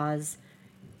because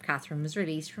Catherine was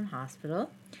released from hospital,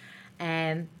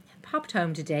 popped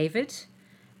home to David,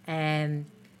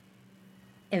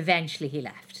 eventually he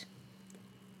left.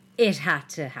 It had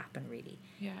to happen, really.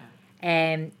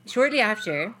 Yeah. Shortly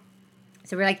after,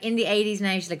 so we're like in the 80s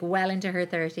now, she's like well into her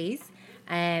 30s.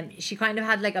 She kind of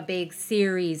had like a big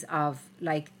series of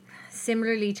like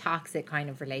similarly toxic kind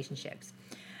of relationships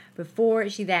before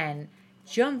she then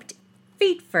jumped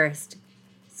feet first,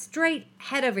 straight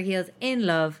head over heels in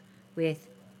love with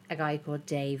a guy called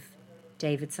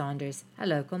David Saunders, a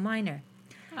local miner.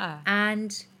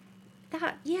 And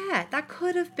that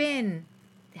could have been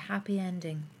the happy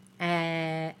ending.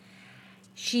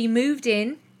 He moved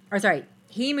in with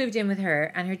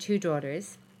her and her two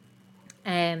daughters.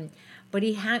 But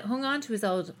he hung on to his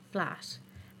old flat.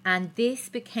 And this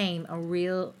became a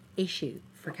real issue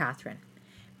for Catherine.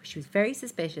 She was very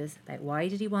suspicious about why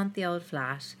did he want the old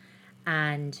flat.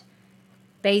 And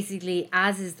basically,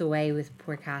 as is the way with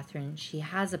poor Catherine, she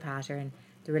has a pattern.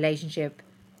 The relationship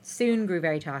soon grew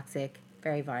very toxic,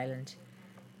 very violent.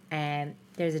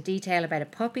 There's a detail about a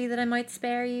puppy that I might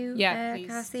spare you,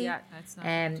 Cassie. Yeah, that's not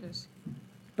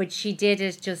but she did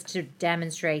it just to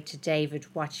demonstrate to David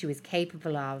what she was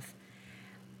capable of.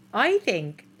 I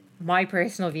think my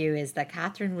personal view is that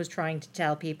Catherine was trying to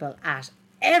tell people at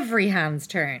every hand's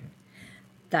turn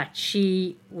that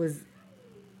she was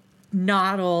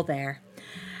not all there.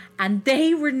 And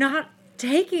they were not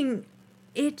taking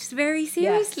it very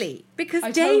seriously because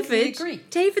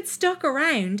David stuck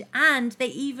around and they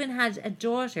even had a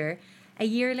daughter a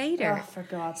year later. Oh, for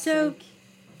God's sake.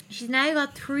 She's now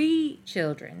got 3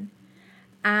 children.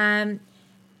 Now,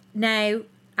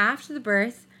 after the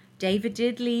birth, David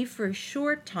did leave for a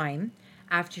short time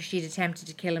after she'd attempted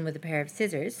to kill him with a pair of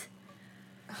scissors.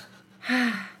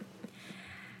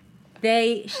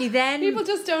 People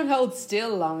just don't hold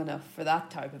still long enough for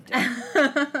that type of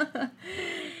death.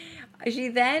 She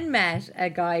then met a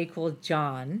guy called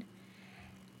John.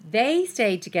 They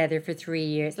stayed together for 3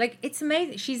 years. Like, it's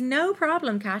amazing. She's no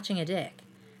problem catching a dick.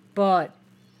 But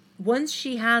once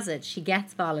she has it, she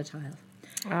gets volatile.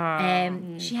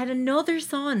 She had another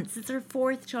son. This is her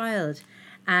 4th child.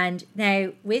 And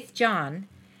now with John,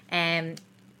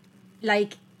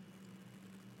 like, it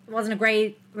wasn't a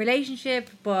great relationship,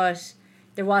 but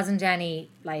there wasn't any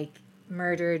like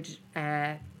murdered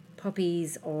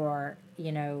puppies or,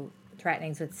 you know,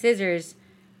 threatenings with scissors.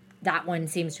 That one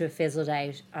seems to have fizzled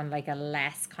out on like a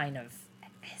less kind of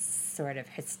sort of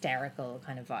hysterical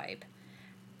kind of vibe.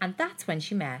 And that's when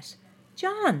she met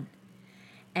John.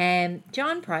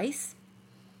 John Price.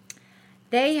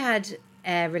 They had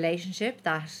a relationship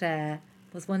that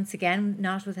was once again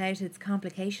not without its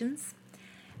complications.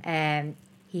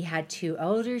 He had 2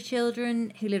 older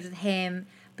children who lived with him,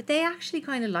 but they actually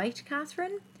kind of liked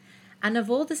Catherine. And of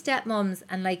all the stepmoms,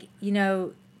 and like, you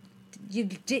know,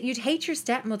 you'd hate your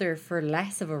stepmother for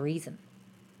less of a reason,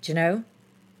 do you know?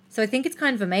 So I think it's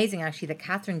kind of amazing actually that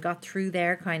Catherine got through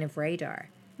their kind of radar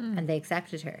and they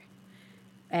accepted her.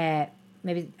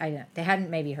 Maybe, I don't know, they hadn't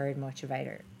maybe heard much about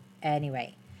her.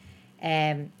 Anyway,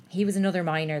 he was another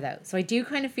minor though. So I do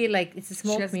kind of feel like it's a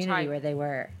small community where they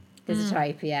were. There's a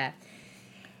type, yeah.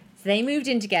 So they moved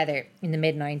in together in the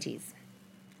mid-90s.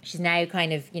 She's now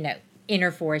kind of, you know, in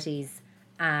her 40s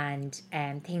and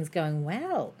things going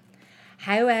well.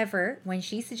 However, when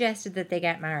she suggested that they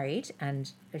get married,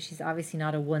 and she's obviously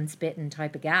not a once-bitten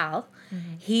type of gal,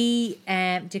 he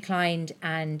declined,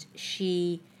 and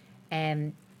she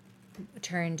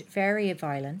turned very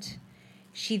violent.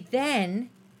 She then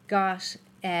got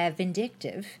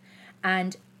vindictive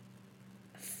and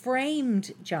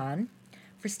framed John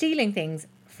for stealing things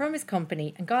from his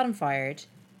company and got him fired.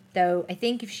 Though I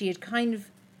think if she had kind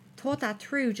of thought that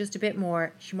through just a bit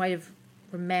more, she might have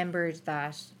remembered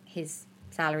that his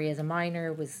salary as a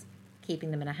minor was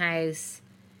keeping them in a house.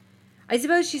 I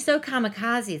suppose she's so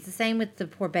kamikaze. It's the same with the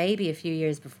poor baby a few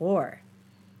years before.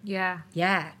 Yeah.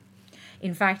 Yeah.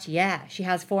 In fact, yeah, she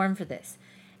has form for this.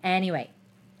 Anyway,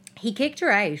 he kicked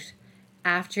her out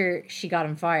after she got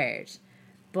him fired.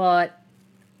 But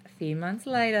a few months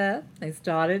later, they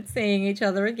started seeing each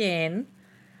other again.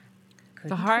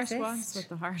 The heart wants what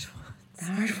the heart wants. The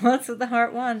heart wants what the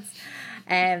heart wants.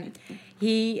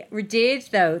 He did,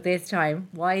 though, this time,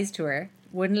 wise to her,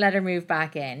 wouldn't let her move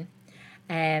back in.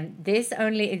 This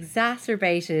only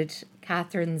exacerbated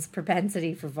Catherine's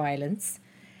propensity for violence.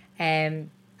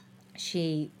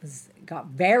 She got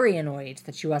very annoyed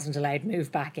that she wasn't allowed to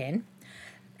move back in.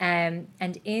 And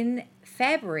in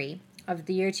February of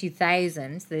the year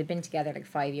 2000, so they've been together like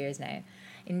 5 years now.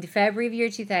 In the February of year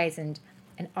 2000,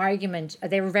 an argument,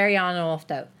 they were very on and off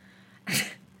though,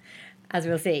 as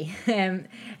we'll see. An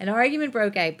argument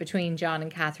broke out between John and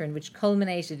Catherine, which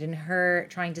culminated in her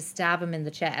trying to stab him in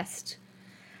the chest.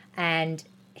 And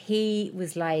he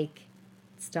was like,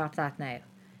 stop that now.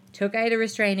 Took out a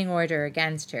restraining order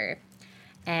against her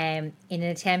in an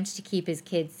attempt to keep his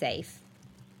kids safe.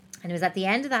 And it was at the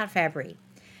end of that February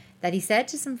that he said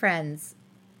to some friends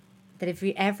that if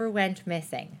he ever went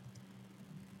missing,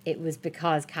 it was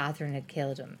because Catherine had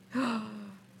killed him.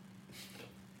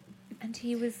 And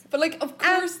he was But like, of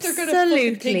course they're going to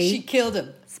fucking think she killed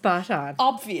him. Spot on.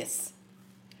 Obvious.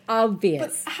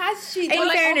 But has she, in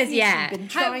fairness, yeah, been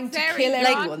trying to How kill very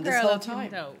everyone this girl whole of him,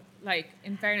 time? though, like,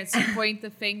 in fairness, to point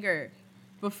the finger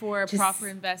before a proper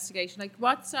investigation. Like,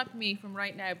 what stopped me from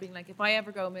right now being like, if I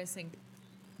ever go missing,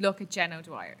 look at Jen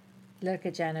O'Dwyer. Look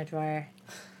at Jen O'Dwyer.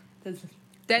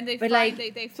 Then they But find,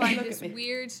 like- they find Look this at me.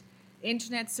 weird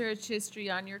internet search history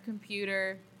on your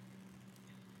computer.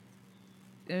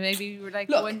 And maybe you were like,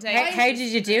 Look, one day... How did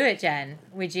you do it, Jen?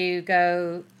 Would you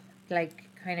go like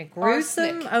kind of gruesome?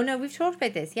 Arsenic. Oh no, we've talked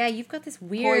about this. Yeah, you've got this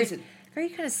weird, Poison. very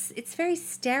kind of, it's very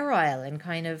sterile and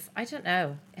kind of, I don't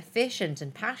know, efficient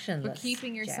and passionless. But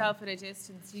keeping yourself at a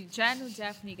distance. Jen will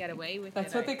definitely get away with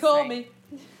That's it. what they I'd call say. me.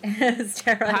 Jen.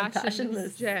 Sterile and Passionless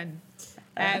passionless. Jen.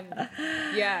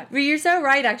 Yeah. But you're so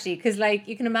right, actually, because like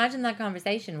you can imagine that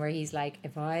conversation where he's like,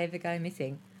 "If I ever go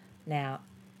missing, now,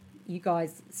 you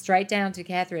guys straight down to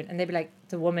Catherine," and they'd be like,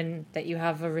 "The woman that you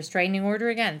have a restraining order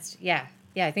against." Yeah,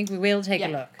 I think we will take a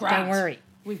look. grand. Don't worry,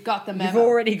 We've got the you've memo.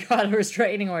 already got a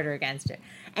restraining order against her.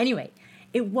 Anyway,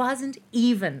 it wasn't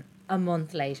even a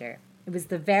month later. It was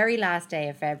the very last day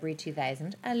of February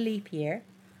 2000, a leap year,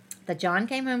 that John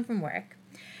came home from work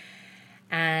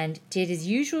and did his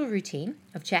usual routine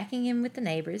of checking in with the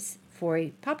neighbours before he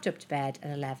popped up to bed at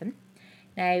 11.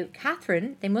 Now,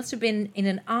 Catherine, they must have been in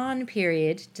an on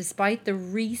period despite the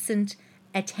recent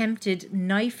attempted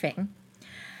knifing,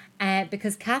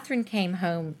 because Catherine came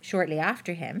home shortly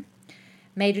after him,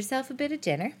 made herself a bit of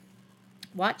dinner,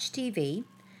 watched TV,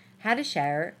 had a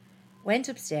shower, went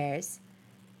upstairs,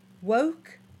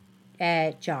 woke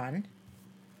John,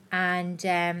 and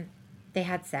they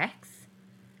had sex.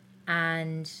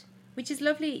 And Which is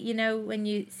lovely, you know, when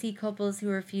you see couples who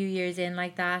are a few years in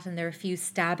like that, and there are a few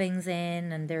stabbings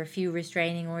in, and there are a few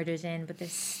restraining orders in, but they're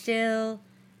still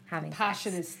having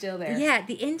Passion sex. is still there. Yeah,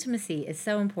 the intimacy is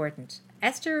so important.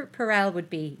 Esther Perel would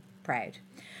be proud.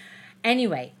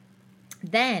 Anyway,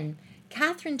 then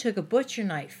Catherine took a butcher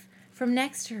knife from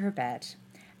next to her bed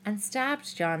and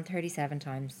stabbed John 37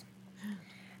 times.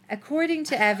 According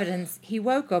to evidence, he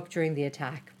woke up during the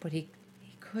attack, but he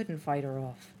couldn't fight her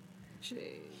off. Jesus.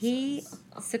 He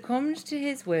succumbed to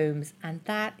his wounds, and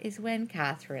that is when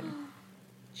Catherine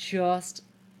just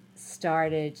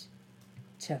started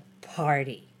to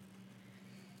party.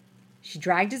 She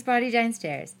dragged his body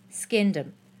downstairs, skinned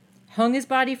him, hung his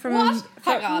body from him. What?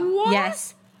 Hang on. What?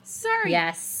 Yes. Sorry.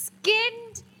 Yes.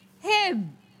 Skinned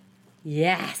him.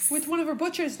 Yes. With one of her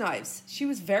butcher's knives. She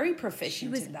was very proficient She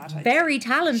was in that. I'd very say.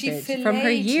 talented She from her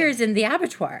filleted years in the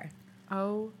abattoir.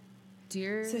 Oh,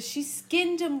 dear. So she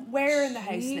skinned him where in the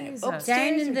house Jesus. now? Upstairs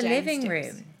Down in or the living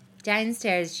downstairs? room.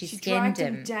 Downstairs, she skinned dragged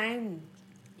him. down.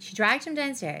 She dragged him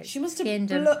downstairs. She must have skinned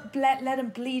him, let him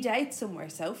bleed out somewhere,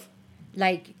 Soph.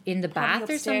 like in the Probably bath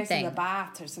or upstairs something. in the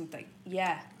bath or something.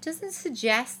 Yeah. Doesn't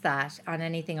suggest that on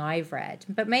anything I've read,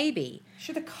 but maybe.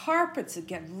 Sure, the carpets would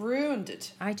get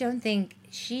ruined. I don't think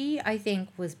I think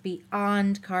was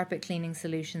beyond carpet cleaning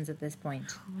solutions at this point.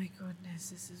 Oh my goodness,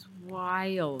 this is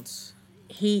wild.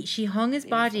 She hung his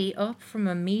body up from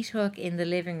a meat hook in the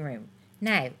living room.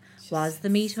 Now, was the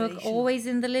meat hook sensational. always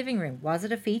in the living room? Was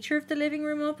it a feature of the living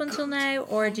room up until now,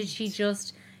 or did she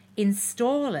just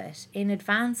install it in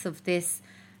advance of this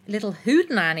little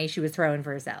hootenanny she was throwing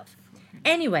for herself?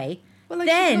 Anyway, Well, like,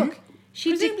 then look,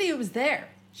 she did. presumably it was there.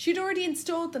 She'd already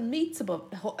installed the meat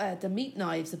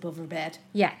knives above her bed.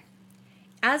 Yeah.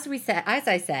 As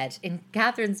I said, in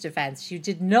Catherine's defense, she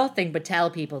did nothing but tell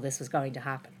people this was going to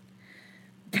happen.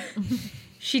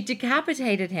 She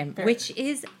decapitated him, which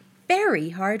is very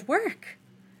hard work.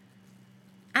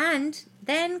 And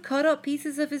then cut up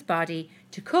pieces of his body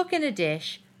to cook in a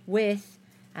dish with,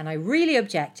 and I really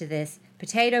object to this,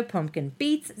 potato, pumpkin,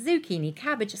 beets, zucchini,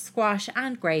 cabbage, squash,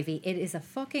 and gravy. It is a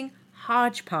fucking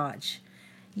hodgepodge.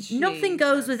 Nothing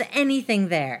goes with anything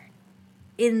there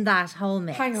in that whole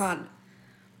mix. Hang on.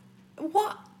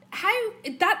 What? How?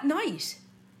 That night?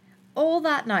 All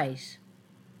that night.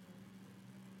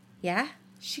 Yeah?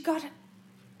 She got...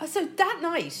 So that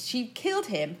night, she killed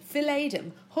him, filleted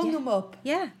him, hung him up,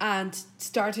 Yeah. and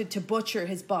started to butcher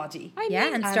his body. And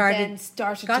then started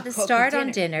got got to the cook start a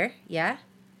on dinner. Yeah.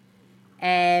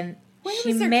 Where She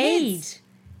was their made kids?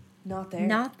 Not there.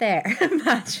 not there.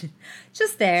 Imagine,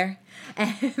 just there,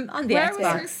 on the Where was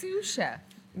her Xbox. sous chef?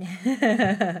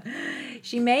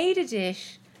 She made a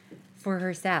dish for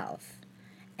herself,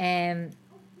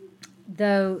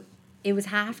 though it was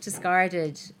half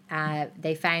discarded.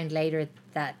 They found later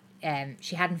that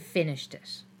she hadn't finished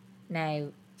it. Now,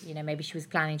 you know, maybe she was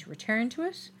planning to return to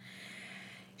it.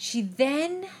 She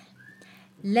then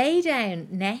lay down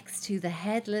next to the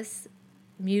headless,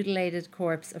 mutilated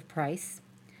corpse of Price,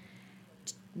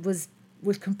 was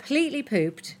completely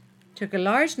pooped, took a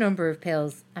large number of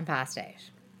pills, and passed out.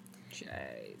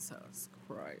 Jesus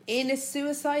Christ. In a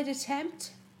suicide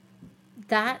attempt?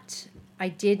 That I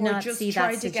did Or not just see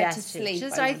tried that to get to suggested. sleep,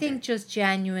 Just I I wonder. think just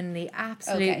genuinely,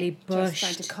 absolutely bushed.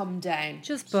 Just trying to come down.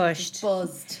 Just She was bushed.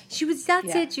 buzzed. She was. That's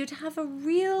Yeah. it. You'd have a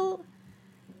real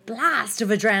blast of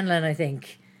adrenaline. I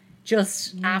think.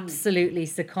 Just absolutely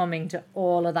succumbing to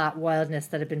all of that wildness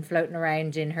that had been floating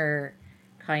around in her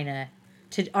kind of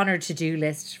on her to-do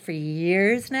list for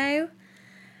years now.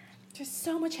 There's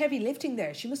so much heavy lifting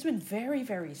there. She must have been very,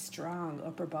 very strong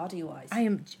upper body wise. I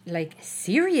am like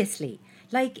seriously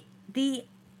like the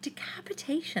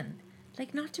decapitation,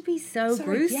 like not to be so Sorry,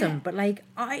 gruesome, yeah. but like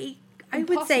I would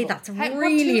say Impossible. that's What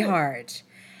really tool? hard.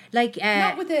 Like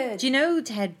Not with a- do you know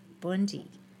Ted Bundy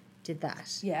did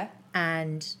that? Yeah.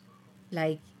 And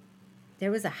like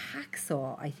there was a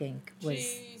hacksaw, I think, was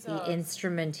the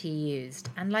instrument he used.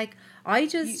 And like I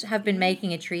just have been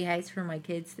making a treehouse for my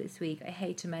kids this week. I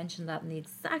hate to mention that in the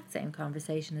exact same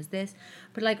conversation as this,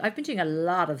 but like I've been doing a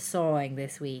lot of sawing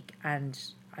this week, and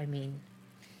I mean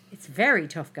it's very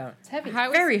tough going. It's heavy.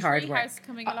 How very is the hard work. treehouse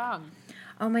coming along?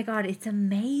 Oh my God, it's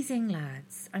amazing,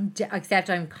 lads. Except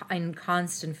I'm in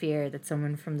constant fear that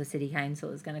someone from the city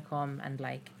council is going to come and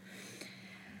like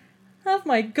have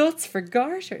my guts for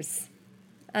garters,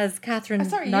 as Catherine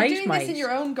Sorry, Knight you're doing might. this in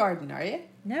your own garden, are you?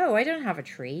 No, I don't have a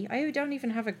tree. I don't even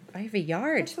have I have a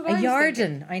yard. That's what I A was yarden.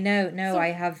 thinking. I know. No, So I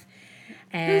have.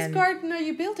 Whose garden are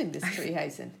you building this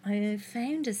treehouse in? I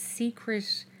found a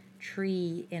secret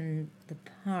tree in the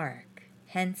park.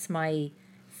 Hence my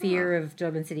fear of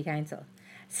Dublin City Council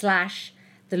 /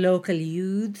 the local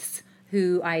youths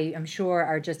who I am sure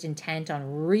are just intent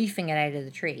on reefing it out of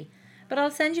the tree. But I'll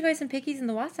send you guys some pickies in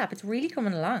the WhatsApp. It's really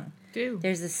coming along. Do.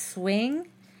 There's a swing,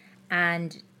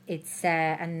 and it's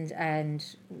and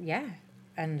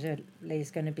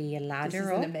there's going to be a ladder. This is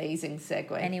an amazing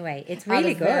segue. Anyway, it's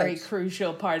really good. Very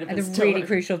crucial part of the story. story. Really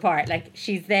crucial part. Like,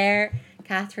 she's there.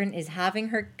 Catherine is having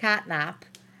her cat nap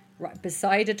right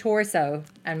beside a torso,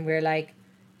 and we're like,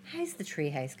 "How's the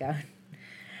treehouse going?"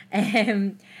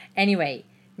 Anyway,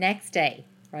 next day,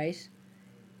 right?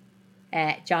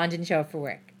 John didn't show up for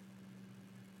work.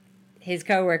 His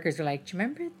co-workers were like, do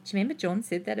you remember John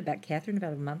said that about Catherine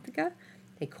about a month ago?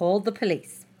 They called the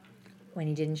police when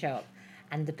he didn't show up.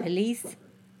 And the police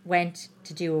went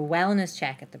to do a wellness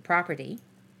check at the property.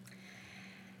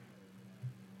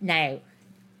 Now,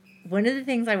 one of the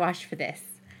things I watched for this,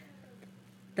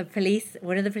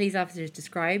 one of the police officers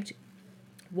described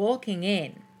walking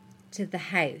in to the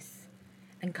house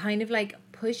and kind of like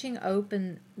pushing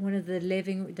open one of the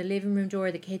living room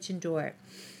door, the kitchen door,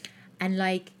 and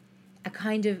like a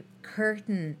kind of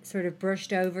curtain sort of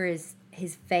brushed over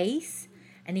his face,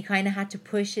 and he kind of had to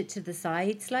push it to the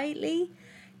side slightly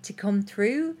to come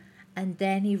through, and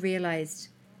then he realized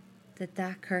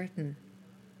that curtain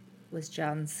was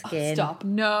John's skin. Oh, stop.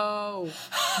 No.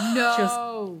 Just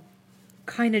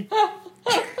kind of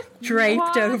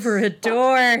draped over a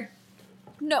door.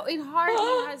 No, it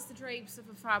hardly has the drapes of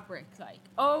a fabric. Like,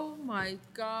 oh my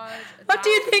God. What do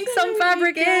you think some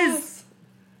fabric is?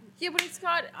 Yeah, but it's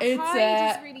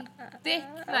just really thick.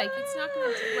 Like, it's not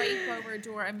going to drape over a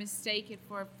door and mistake it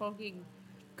for a fucking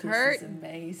curtain. This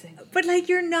is amazing. But like,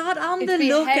 you're not on the heavy,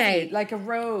 lookout, like a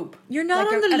robe. You're not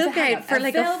like on the lookout for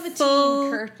like a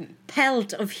full curtain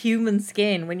pelt of human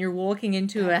skin when you're walking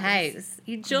into a house.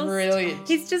 Brilliant.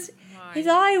 His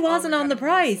eye wasn't on the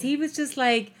prize. He was just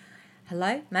like,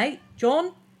 "Hello, mate,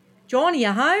 John, are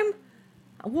you home?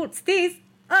 What's this?"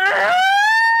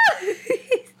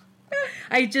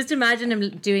 I just imagine him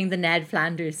doing the Ned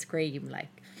Flanders scream, like.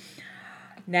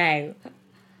 No,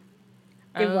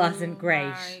 it wasn't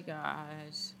great. Oh my God.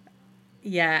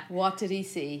 Yeah. What did he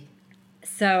see?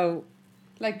 So,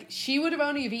 like, she would have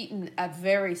only have eaten a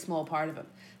very small part of him.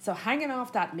 So hanging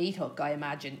off that meat hook, I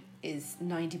imagine, is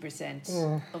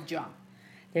 90% of John.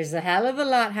 There's a hell of a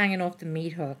lot hanging off the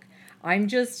meat hook. I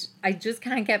just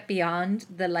can't get beyond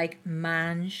the like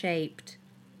man-shaped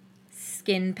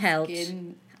skin pelt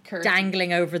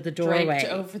dangling over the doorway. Draped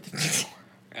over the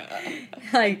door.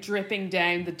 Like dripping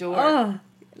down the door. Oh,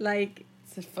 like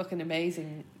it's a fucking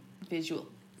amazing visual.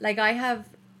 Like I have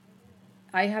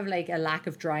like a lack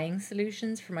of drying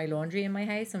solutions for my laundry in my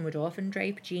house, and would often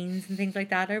drape jeans and things like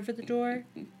that over the door.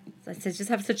 So I just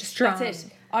have such a strong. That's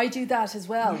it. I do that as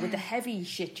well with the heavy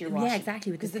shit you're washing. Yeah,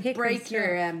 exactly. Because it break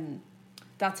your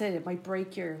that's it. It might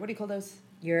break your, what do you call those?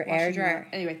 Your air dryer.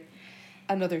 Anyway,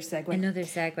 another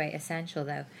segue. Essential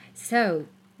though. So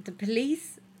the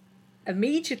police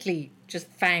immediately just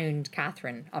found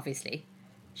Catherine. Obviously,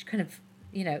 she kind of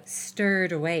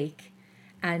stirred awake,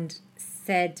 and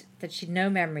said that she'd no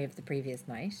memory of the previous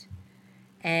night.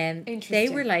 They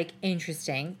were like,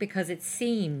 interesting, because it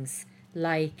seems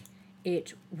like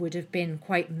it would have been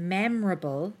quite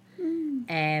memorable.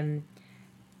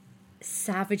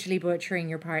 Savagely butchering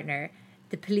your partner.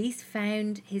 The police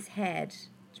found his head.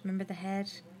 Do you remember the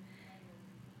head?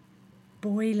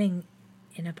 Boiling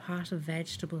in a pot of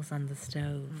vegetables on the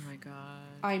stove. Oh my God.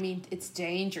 I mean, it's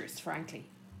dangerous, frankly.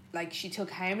 Like, she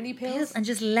took how many pills? And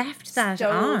just left that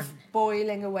stove on.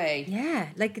 Boiling away. Yeah,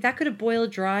 like that could have boiled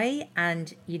dry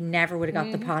and you never would have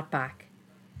got the pot back.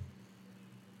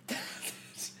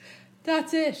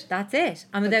 That's it.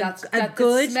 I mean, a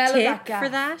good tip for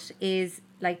that is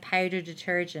like powder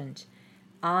detergent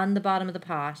on the bottom of the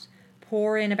pot,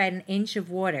 pour in about an inch of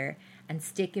water and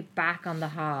stick it back on the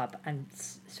hob and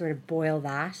sort of boil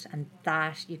that, and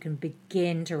that you can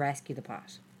begin to rescue the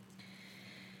pot.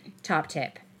 Top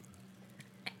tip.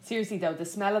 Seriously though, the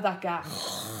smell of that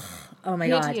gas. Oh my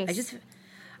God.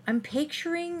 I'm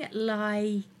picturing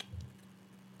like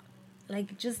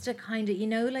just a kind of,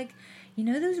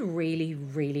 those really,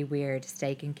 really weird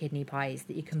steak and kidney pies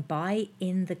that you can buy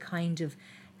in the kind of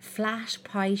flat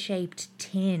pie-shaped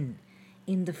tin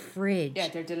in the fridge. Yeah,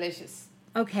 they're delicious.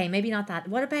 Okay, maybe not that.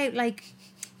 What about like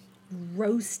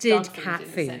roasted cat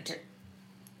food?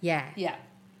 Yeah. Yeah.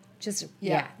 Just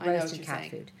roasted cat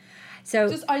food. So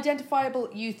just identifiable,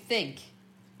 you think.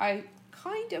 I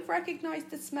kind of recognise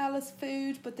the smell as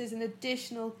food, but there's an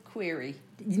additional query.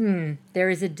 There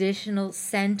is additional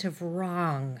scent of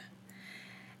wrong.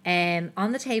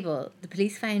 On the table, the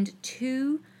police found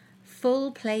 2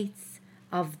 full plates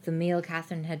of the meal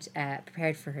Catherine had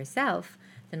prepared for herself,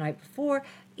 the night before,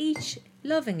 each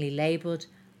lovingly labelled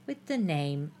with the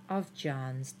name of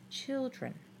John's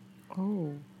children.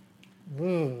 Oh.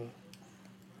 Whoa.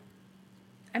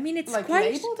 I mean, it's Like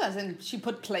quite... labelled, as in she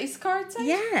put place cards out?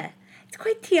 Yeah. It's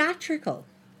quite theatrical,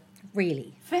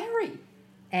 really. Very.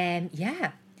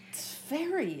 Yeah. It's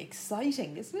very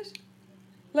exciting, isn't it?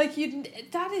 Like,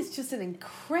 that is just an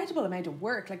incredible amount of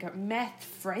work, like a meth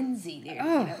frenzy there.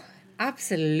 Oh, you know?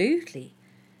 absolutely.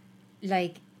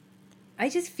 Like, I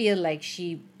just feel like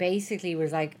she basically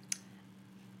was like,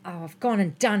 oh, I've gone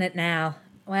and done it now.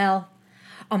 Well,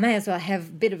 I may as well have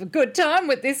a bit of a good time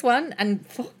with this one, and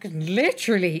fucking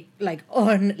literally, like,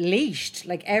 unleashed,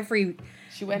 like, every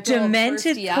She went all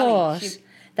demented Kirstie Alley. thought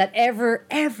that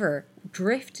ever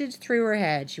drifted through her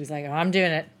head. She was like, oh, I'm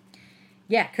doing it.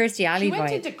 Yeah, Kirstie Alley She went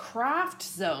vibe. into craft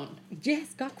zone.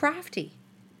 Yes, got crafty.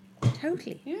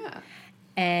 Totally. Yeah.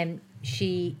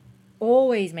 She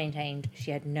always maintained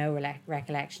she had no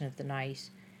recollection of the night,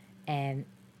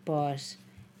 but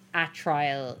at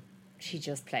trial she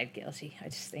just pled guilty. I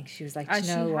just think she was like, She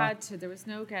had to. There was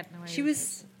no getting away. She with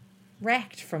was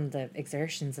wrecked from the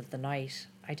exertions of the night.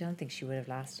 I don't think she would have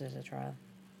lasted a trial.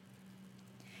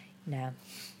 No.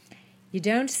 You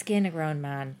don't skin a grown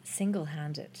man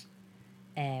single-handed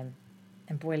and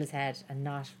boil his head and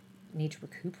not need to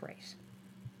recuperate.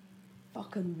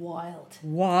 Fucking wild.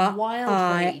 Wild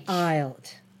rage.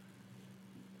 Wild.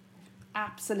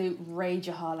 Absolute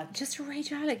rageaholic. Just a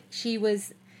rageaholic. She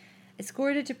was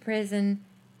escorted to prison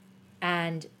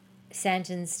and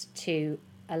sentenced to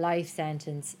a life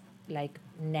sentence, like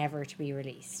never to be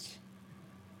released.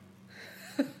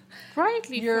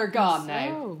 Rightly, You're fucking gone so.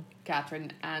 now,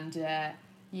 Catherine, and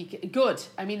good.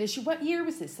 I mean, what year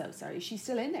was this? So sorry, is she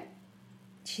still in there?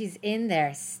 She's in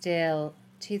there still.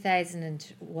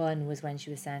 2001 was when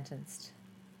she was sentenced.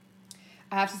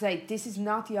 I have to say, this is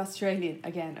not the Australian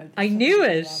again. I knew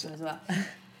it. As well.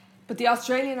 But the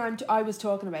Australian I was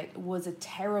talking about was a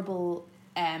terrible,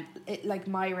 like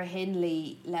Myra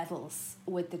Hindley levels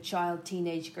with the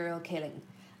teenage girl killing,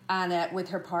 and with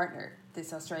her partner,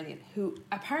 this Australian, who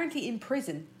apparently in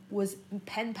prison was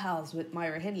pen pals with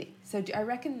Myra Hindley. So do you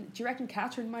reckon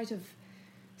Catherine might have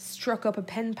struck up a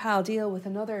pen pal deal with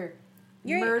another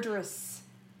murderous?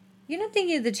 You're not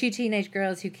thinking of the two teenage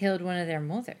girls who killed one of their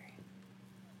mother?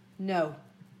 No.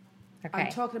 Okay.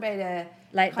 I'm talking about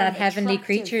like that Heavenly attractive...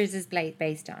 Creatures is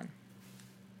based on.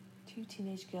 Two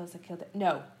teenage girls that killed it.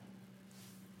 No.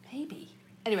 Maybe.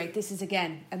 Anyway, this is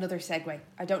again another segue.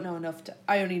 I don't know enough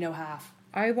I only know half.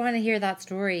 I want to hear that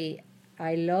story.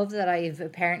 I love that I've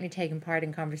apparently taken part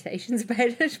in conversations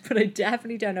about it, but I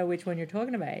definitely don't know which one you're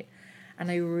talking about. And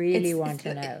I really want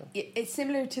to know. It's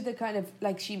similar to the kind of,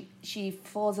 like, she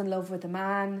falls in love with a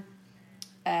man.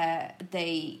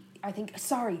 They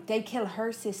kill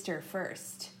her sister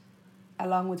first,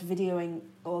 along with videoing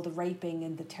all the raping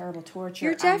and the terrible torture.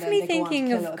 You're definitely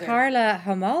thinking of Carla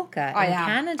Homolka in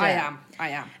Canada. I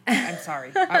am. I'm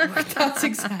sorry. That's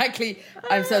exactly...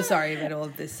 I'm so sorry about all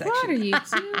this section. What are you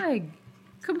doing?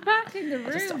 Come back in the room.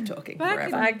 I just stopped talking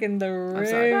forever. Back in the room. I'm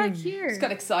sorry. Back here. Just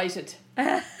got excited.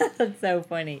 That's so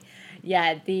funny.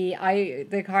 Yeah, the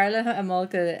Carla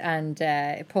Homolka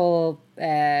and Paul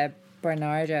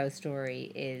Bernardo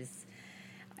story is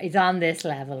on this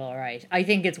level, all right. I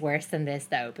think it's worse than this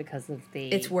though because of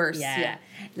the. It's worse. Yeah.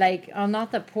 Like,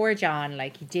 not that poor John,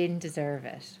 like, he didn't deserve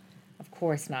it. Of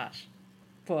course not.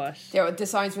 But the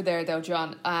signs were there though,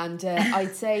 John, and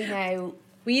I'd say now.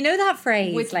 Well, you know that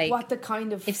phrase, with like, what the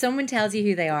kind of... if someone tells you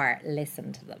who they are,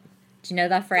 listen to them. Do you know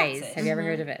that phrase? Have you ever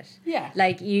heard of it? Yeah.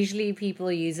 Like, usually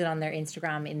people use it on their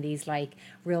Instagram in these, like,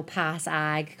 real pass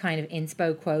ag kind of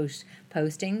inspo quote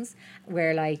postings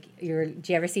where, like, do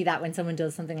you ever see that when someone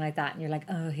does something like that and you're like,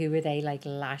 oh, who are they, like,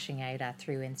 lashing out at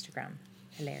through Instagram?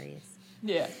 Hilarious.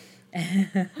 Yeah.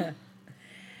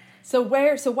 So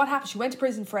what happened? She went to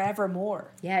prison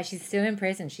forevermore. Yeah, she's still in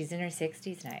prison. She's in her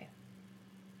 60s now.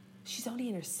 She's only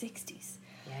in her 60s.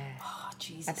 Yeah. Oh,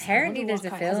 Jesus. Apparently there's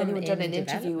a film. Has anyone done in an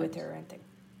interview with her or anything?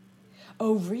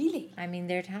 Oh, really? I mean,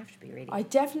 there'd have to be, really. I'd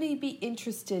definitely be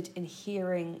interested in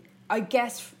hearing. I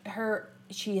guess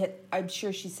I'm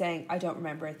sure she's saying, I don't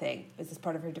remember a thing. Is this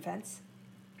part of her defence?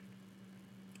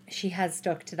 She has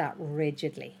stuck to that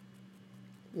rigidly.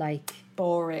 Like,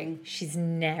 boring. She's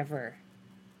never,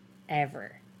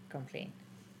 ever come clean.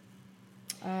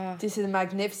 This is a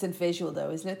magnificent visual,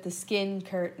 though, isn't it? The skin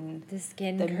curtain,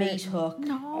 the meat hook,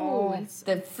 it's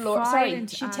the floor. Sorry,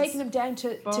 she'd as taken him down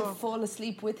to fall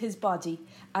asleep with his body,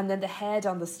 and then the head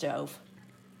on the stove,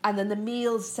 and then the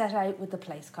meals set out with the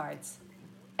place cards.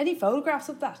 Any photographs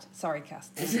of that? Sorry, Cass,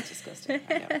 this is disgusting.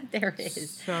 I know. There is.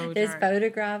 So There's dark.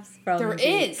 photographs from There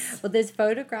is? Well, there's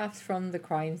photographs from the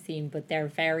crime scene, but they're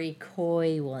very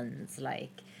coy ones.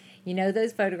 Like, you know,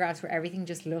 those photographs where everything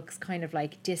just looks kind of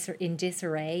like in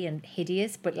disarray and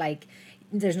hideous, but like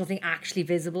there's nothing actually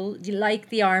visible. You like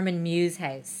the Armin Muse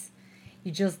house.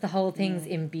 The whole thing's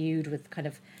imbued with kind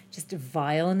of just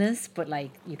vileness, but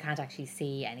like you can't actually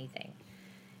see anything.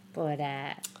 But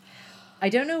I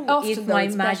don't know Often, if though, my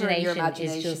it's better in your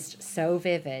imagination is imagination. just so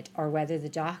vivid, or whether the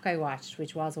doc I watched,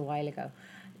 which was a while ago,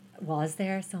 was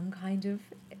there some kind of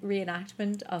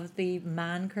reenactment of the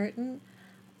man curtain?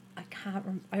 I can't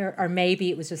remember, or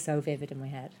maybe it was just so vivid in my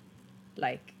head.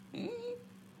 Like,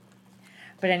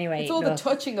 but anyway, It's all look, the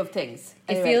touching of things.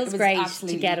 it Anyway, feels was great to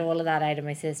absolutely- get all of that out of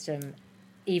my system,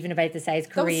 even about the South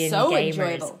Korean so gamers.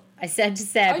 enjoyable. I said to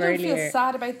Seb I don't earlier. feel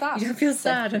sad about that. You don't feel South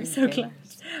sad. I'm Korean so gamers. glad.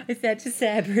 I said to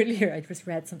Seb earlier, I just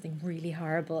read something really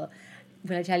horrible.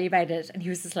 Will I tell you about it? And he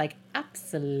was just like,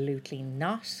 absolutely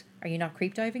not. Are you not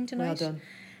creep diving Well tonight? done.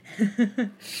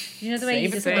 You know the way you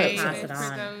just the want to most. pass Save it it for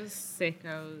on.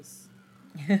 those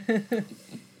sickos.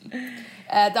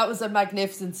 That was a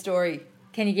magnificent story.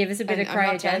 Can you give us a bit And of I'm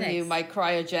not telling cryogenics? you my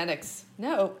cryogenics.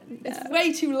 No, it's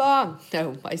way too long.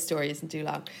 No, my story isn't too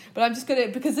long. But I'm just going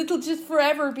to, because it'll just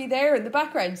forever be there in the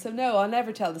background. So no, I'll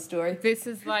never tell the story. This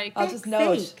is like I'll just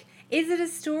know it. Sake. Is it a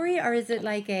story or is it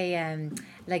like a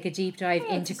deep dive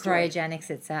Yeah, into it's a story. cryogenics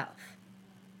itself?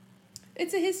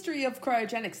 It's a history of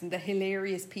cryogenics and the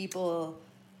hilarious people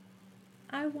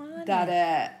I want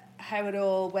that, how it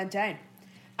all went down.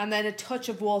 And then a touch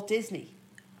of Walt Disney.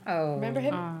 Oh, Remember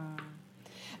him?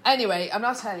 Anyway, I'm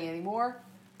not telling you anymore.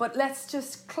 But let's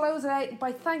just close it out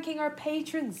by thanking our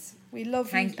patrons. We love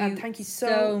Thank you and you thank you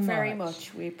so very much.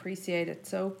 much. We appreciate it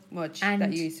so much and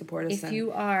that you support us. if and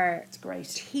you are it's great.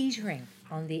 teetering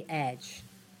on the edge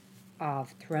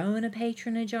of throwing a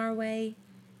patronage our way,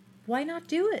 why not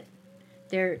do it?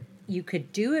 You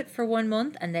could do it for 1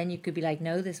 month and then you could be like,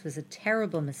 no, this was a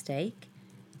terrible mistake,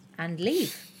 and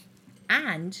leave.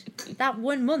 And that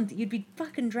 1 month you'd be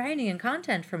fucking drowning in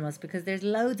content from us because there's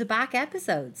loads of back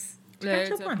episodes to catch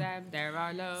loads up of on. them. There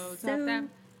are loads So of them.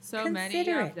 So many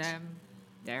consider of it. them.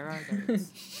 There are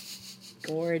loads.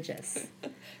 Gorgeous.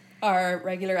 Our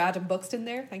regular Adam Buxton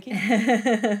there, thank you.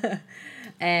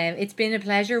 It's been a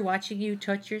pleasure watching you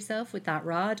touch yourself with that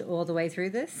rod all the way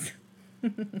through this.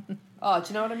 Oh, do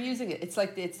you know what I'm using it? It's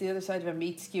like it's the other side of a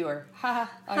meat skewer. Haha,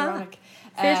 ironic.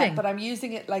 Fitting. But I'm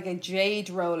using it like a jade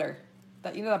roller.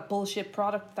 That, you know, that bullshit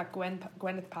product that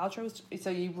Gwyneth Paltrow's.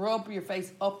 So you rub your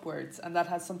face upwards, and that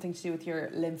has something to do with your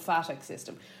lymphatic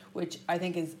system, which I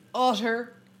think is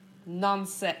utter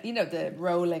nonsense. You know, the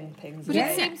rolling things. But Yeah.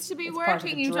 it seems to be It's part of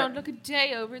working. the You drip. don't look a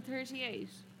day over 38.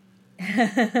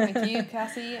 Thank you,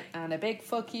 Cassie, and a big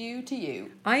fuck you to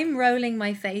you. I'm rolling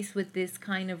my face with this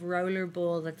kind of roller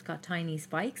ball that's got tiny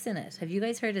spikes in it. Have you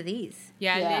guys heard of these?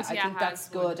 Yeah, Yeah, Lydia I think has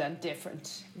that's one. good and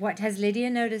different. What has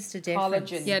Lydia noticed a difference?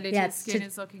 Collagen. Yeah, Lydia's it's skin to-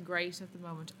 is looking great at the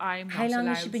moment. I'm not How long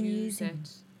allowed has she been to use using?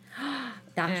 it.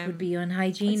 That would be It's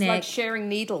unhygienic. like sharing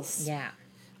needles. Yeah.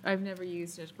 I've never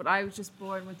used it, but I was just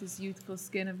born with this youthful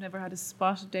skin. I've never had a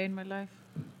spot a day in my life.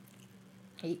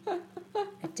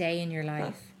 A day in your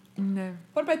life. No.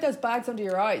 What about those bags under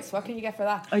your eyes? What can you get for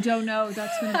that? I don't know.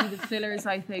 That's going to be the fillers,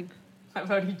 I think.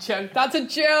 I've only joked. That's a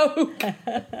joke.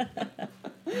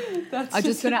 That's I'm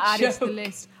just going to add it to the joke.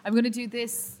 list. I'm going to do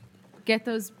this. Get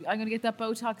those. I'm going to get that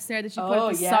Botox there that you put Oh,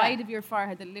 at the yeah. side of your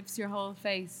forehead that lifts your whole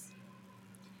face.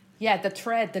 Yeah, the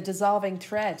thread, the dissolving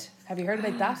thread. Have you heard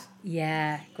about that?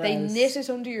 Yeah. They gross. knit it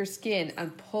under your skin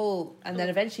and pull, and then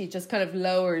eventually it just kind of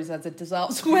lowers as it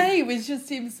dissolves away, which just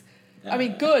seems, I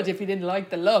mean, good if you didn't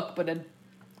like the look, but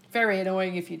very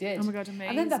annoying if you did. Oh my God, And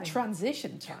then that amazing.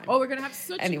 transition time. Oh, we're going to have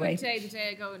such Anyway. a good day the day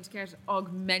I go and get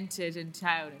augmented in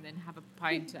town and then have a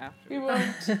pint after. We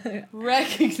won't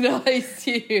recognise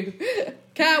you.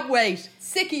 Can't wait.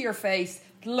 Sick of your face.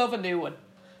 Love a new one.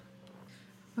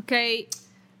 Okay.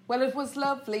 Well, it was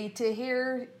lovely to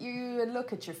hear you and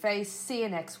look at your face. See you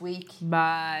next week.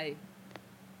 Bye.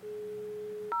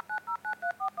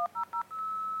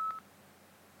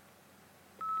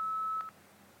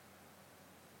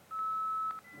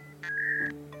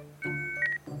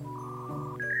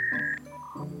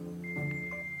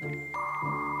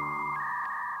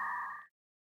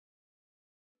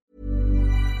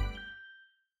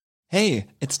 Hey,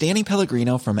 it's Danny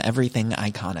Pellegrino from Everything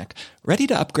Iconic. Ready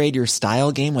to upgrade your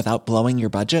style game without blowing your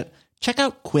budget? Check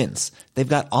out Quince. They've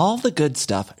got all the good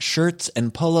stuff, shirts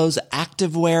and polos,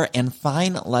 activewear, and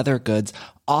fine leather goods,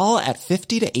 all at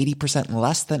 50 to 80%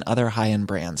 less than other high-end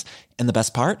brands. And the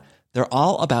best part? They're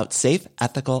all about safe,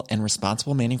 ethical, and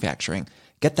responsible manufacturing.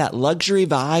 Get that luxury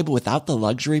vibe without the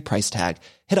luxury price tag.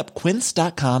 Hit up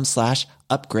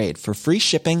quince.com/upgrade for free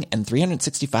shipping and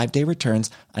 365-day returns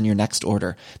on your next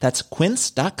order. That's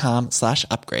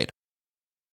quince.com/upgrade.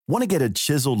 Want to get a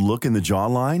chiseled look in the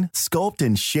jawline? Sculpt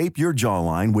and shape your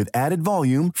jawline with added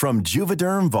volume from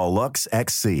Juvederm Volux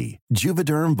XC.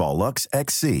 Juvederm Volux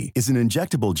XC is an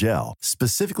injectable gel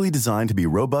specifically designed to be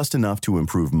robust enough to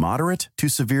improve moderate to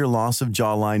severe loss of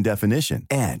jawline definition.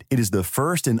 And it is the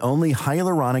first and only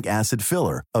hyaluronic acid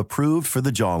filler approved for the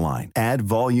jawline. Add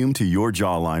volume to your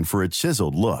jawline for a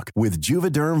chiseled look with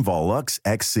Juvederm Volux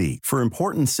XC. For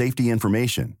important safety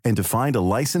information and to find a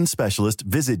licensed specialist,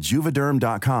 visit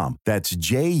juvederm.com. That's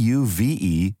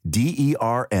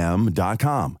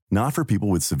JUVEDERM.com. Not for people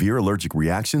with severe allergic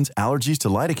reactions, allergies to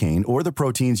lidocaine, or the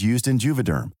proteins used in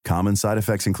Juvederm. Common side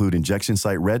effects include injection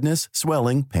site redness,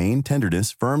 swelling, pain,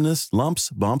 tenderness, firmness, lumps,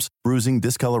 bumps, bruising,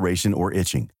 discoloration, or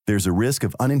itching. There's a risk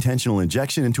of unintentional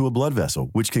injection into a blood vessel,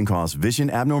 which can cause vision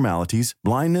abnormalities,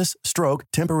 blindness, stroke,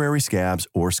 temporary scabs,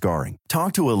 or scarring.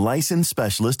 Talk to a licensed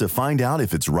specialist to find out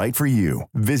if it's right for you.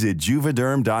 Visit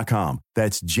Juvederm.com.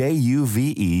 That's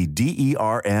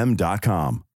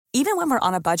JUVEDERM.com. Even when we're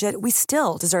on a budget, we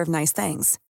still deserve nice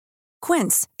things.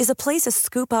 Quince is a place to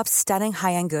scoop up stunning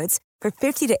high-end goods for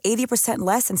 50 to 80%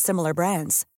 less than similar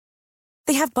brands.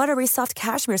 They have buttery soft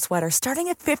cashmere sweaters starting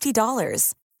at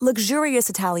 $50, luxurious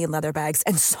Italian leather bags,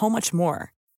 and so much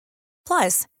more.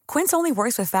 Plus, Quince only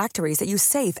works with factories that use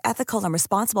safe, ethical, and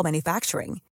responsible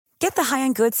manufacturing. Get the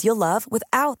high-end goods you'll love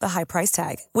without the high price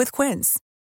tag with Quince.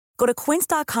 Go to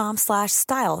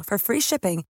quince.com/style for free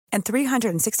shipping and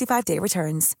 365-day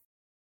returns.